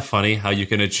 Isn't that funny how you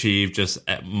can achieve just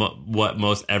what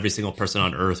most every single person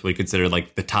on earth would consider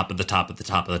like the top of the top of the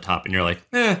top of the top, and you're like,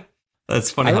 that's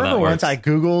funny. I how remember that once works. I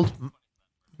Googled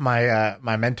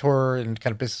my mentor and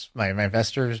kind of business, my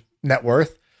investors' net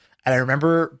worth, and I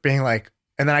remember being like,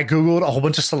 and then I Googled a whole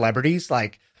bunch of celebrities,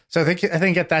 like, so I think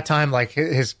at that time, like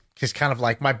his kind of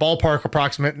like my ballpark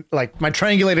approximate, like my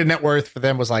triangulated net worth for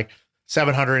them was like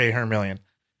 800 million.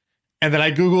 And then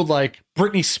I Googled like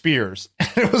Britney Spears, and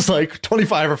it was like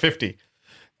 25 or 50.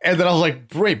 And then I was like,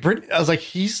 great, I was like,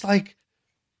 he's like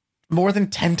more than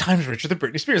 10 times richer than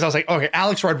Britney Spears. I was like, okay,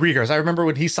 Alex Rodriguez. I remember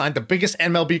when he signed the biggest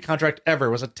MLB contract ever.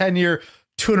 It was a 10-year,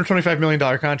 $225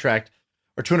 million contract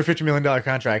or $250 million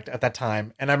contract at that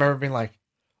time. And I remember being like,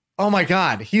 oh my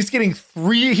God, he's getting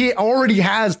he already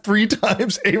has 3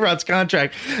 times A-Rod's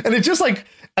contract. And it just like,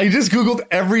 I just Googled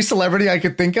every celebrity I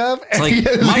could think of. And like, he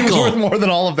was Michael, worth more than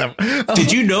all of them.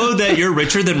 Did you know that you're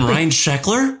richer than Ryan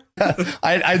Sheckler?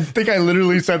 I think I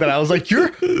literally said that. I was like, you're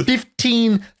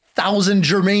 15,000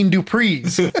 Jermaine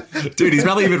Dupri's. Dude, he's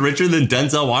probably even richer than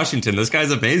Denzel Washington. This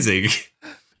guy's amazing.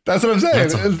 That's what I'm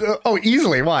saying. Oh,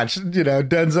 easily. Watch,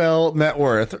 Denzel net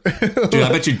worth. Dude, I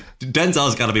bet you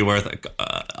Denzel's got to be worth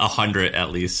 100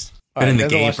 at least. Been in the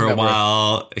game for a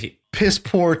while. Piss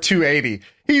poor 280.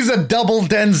 He's a double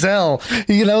Denzel.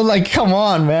 Like, come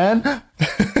on, man.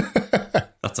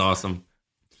 That's awesome.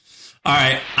 All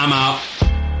right, I'm out.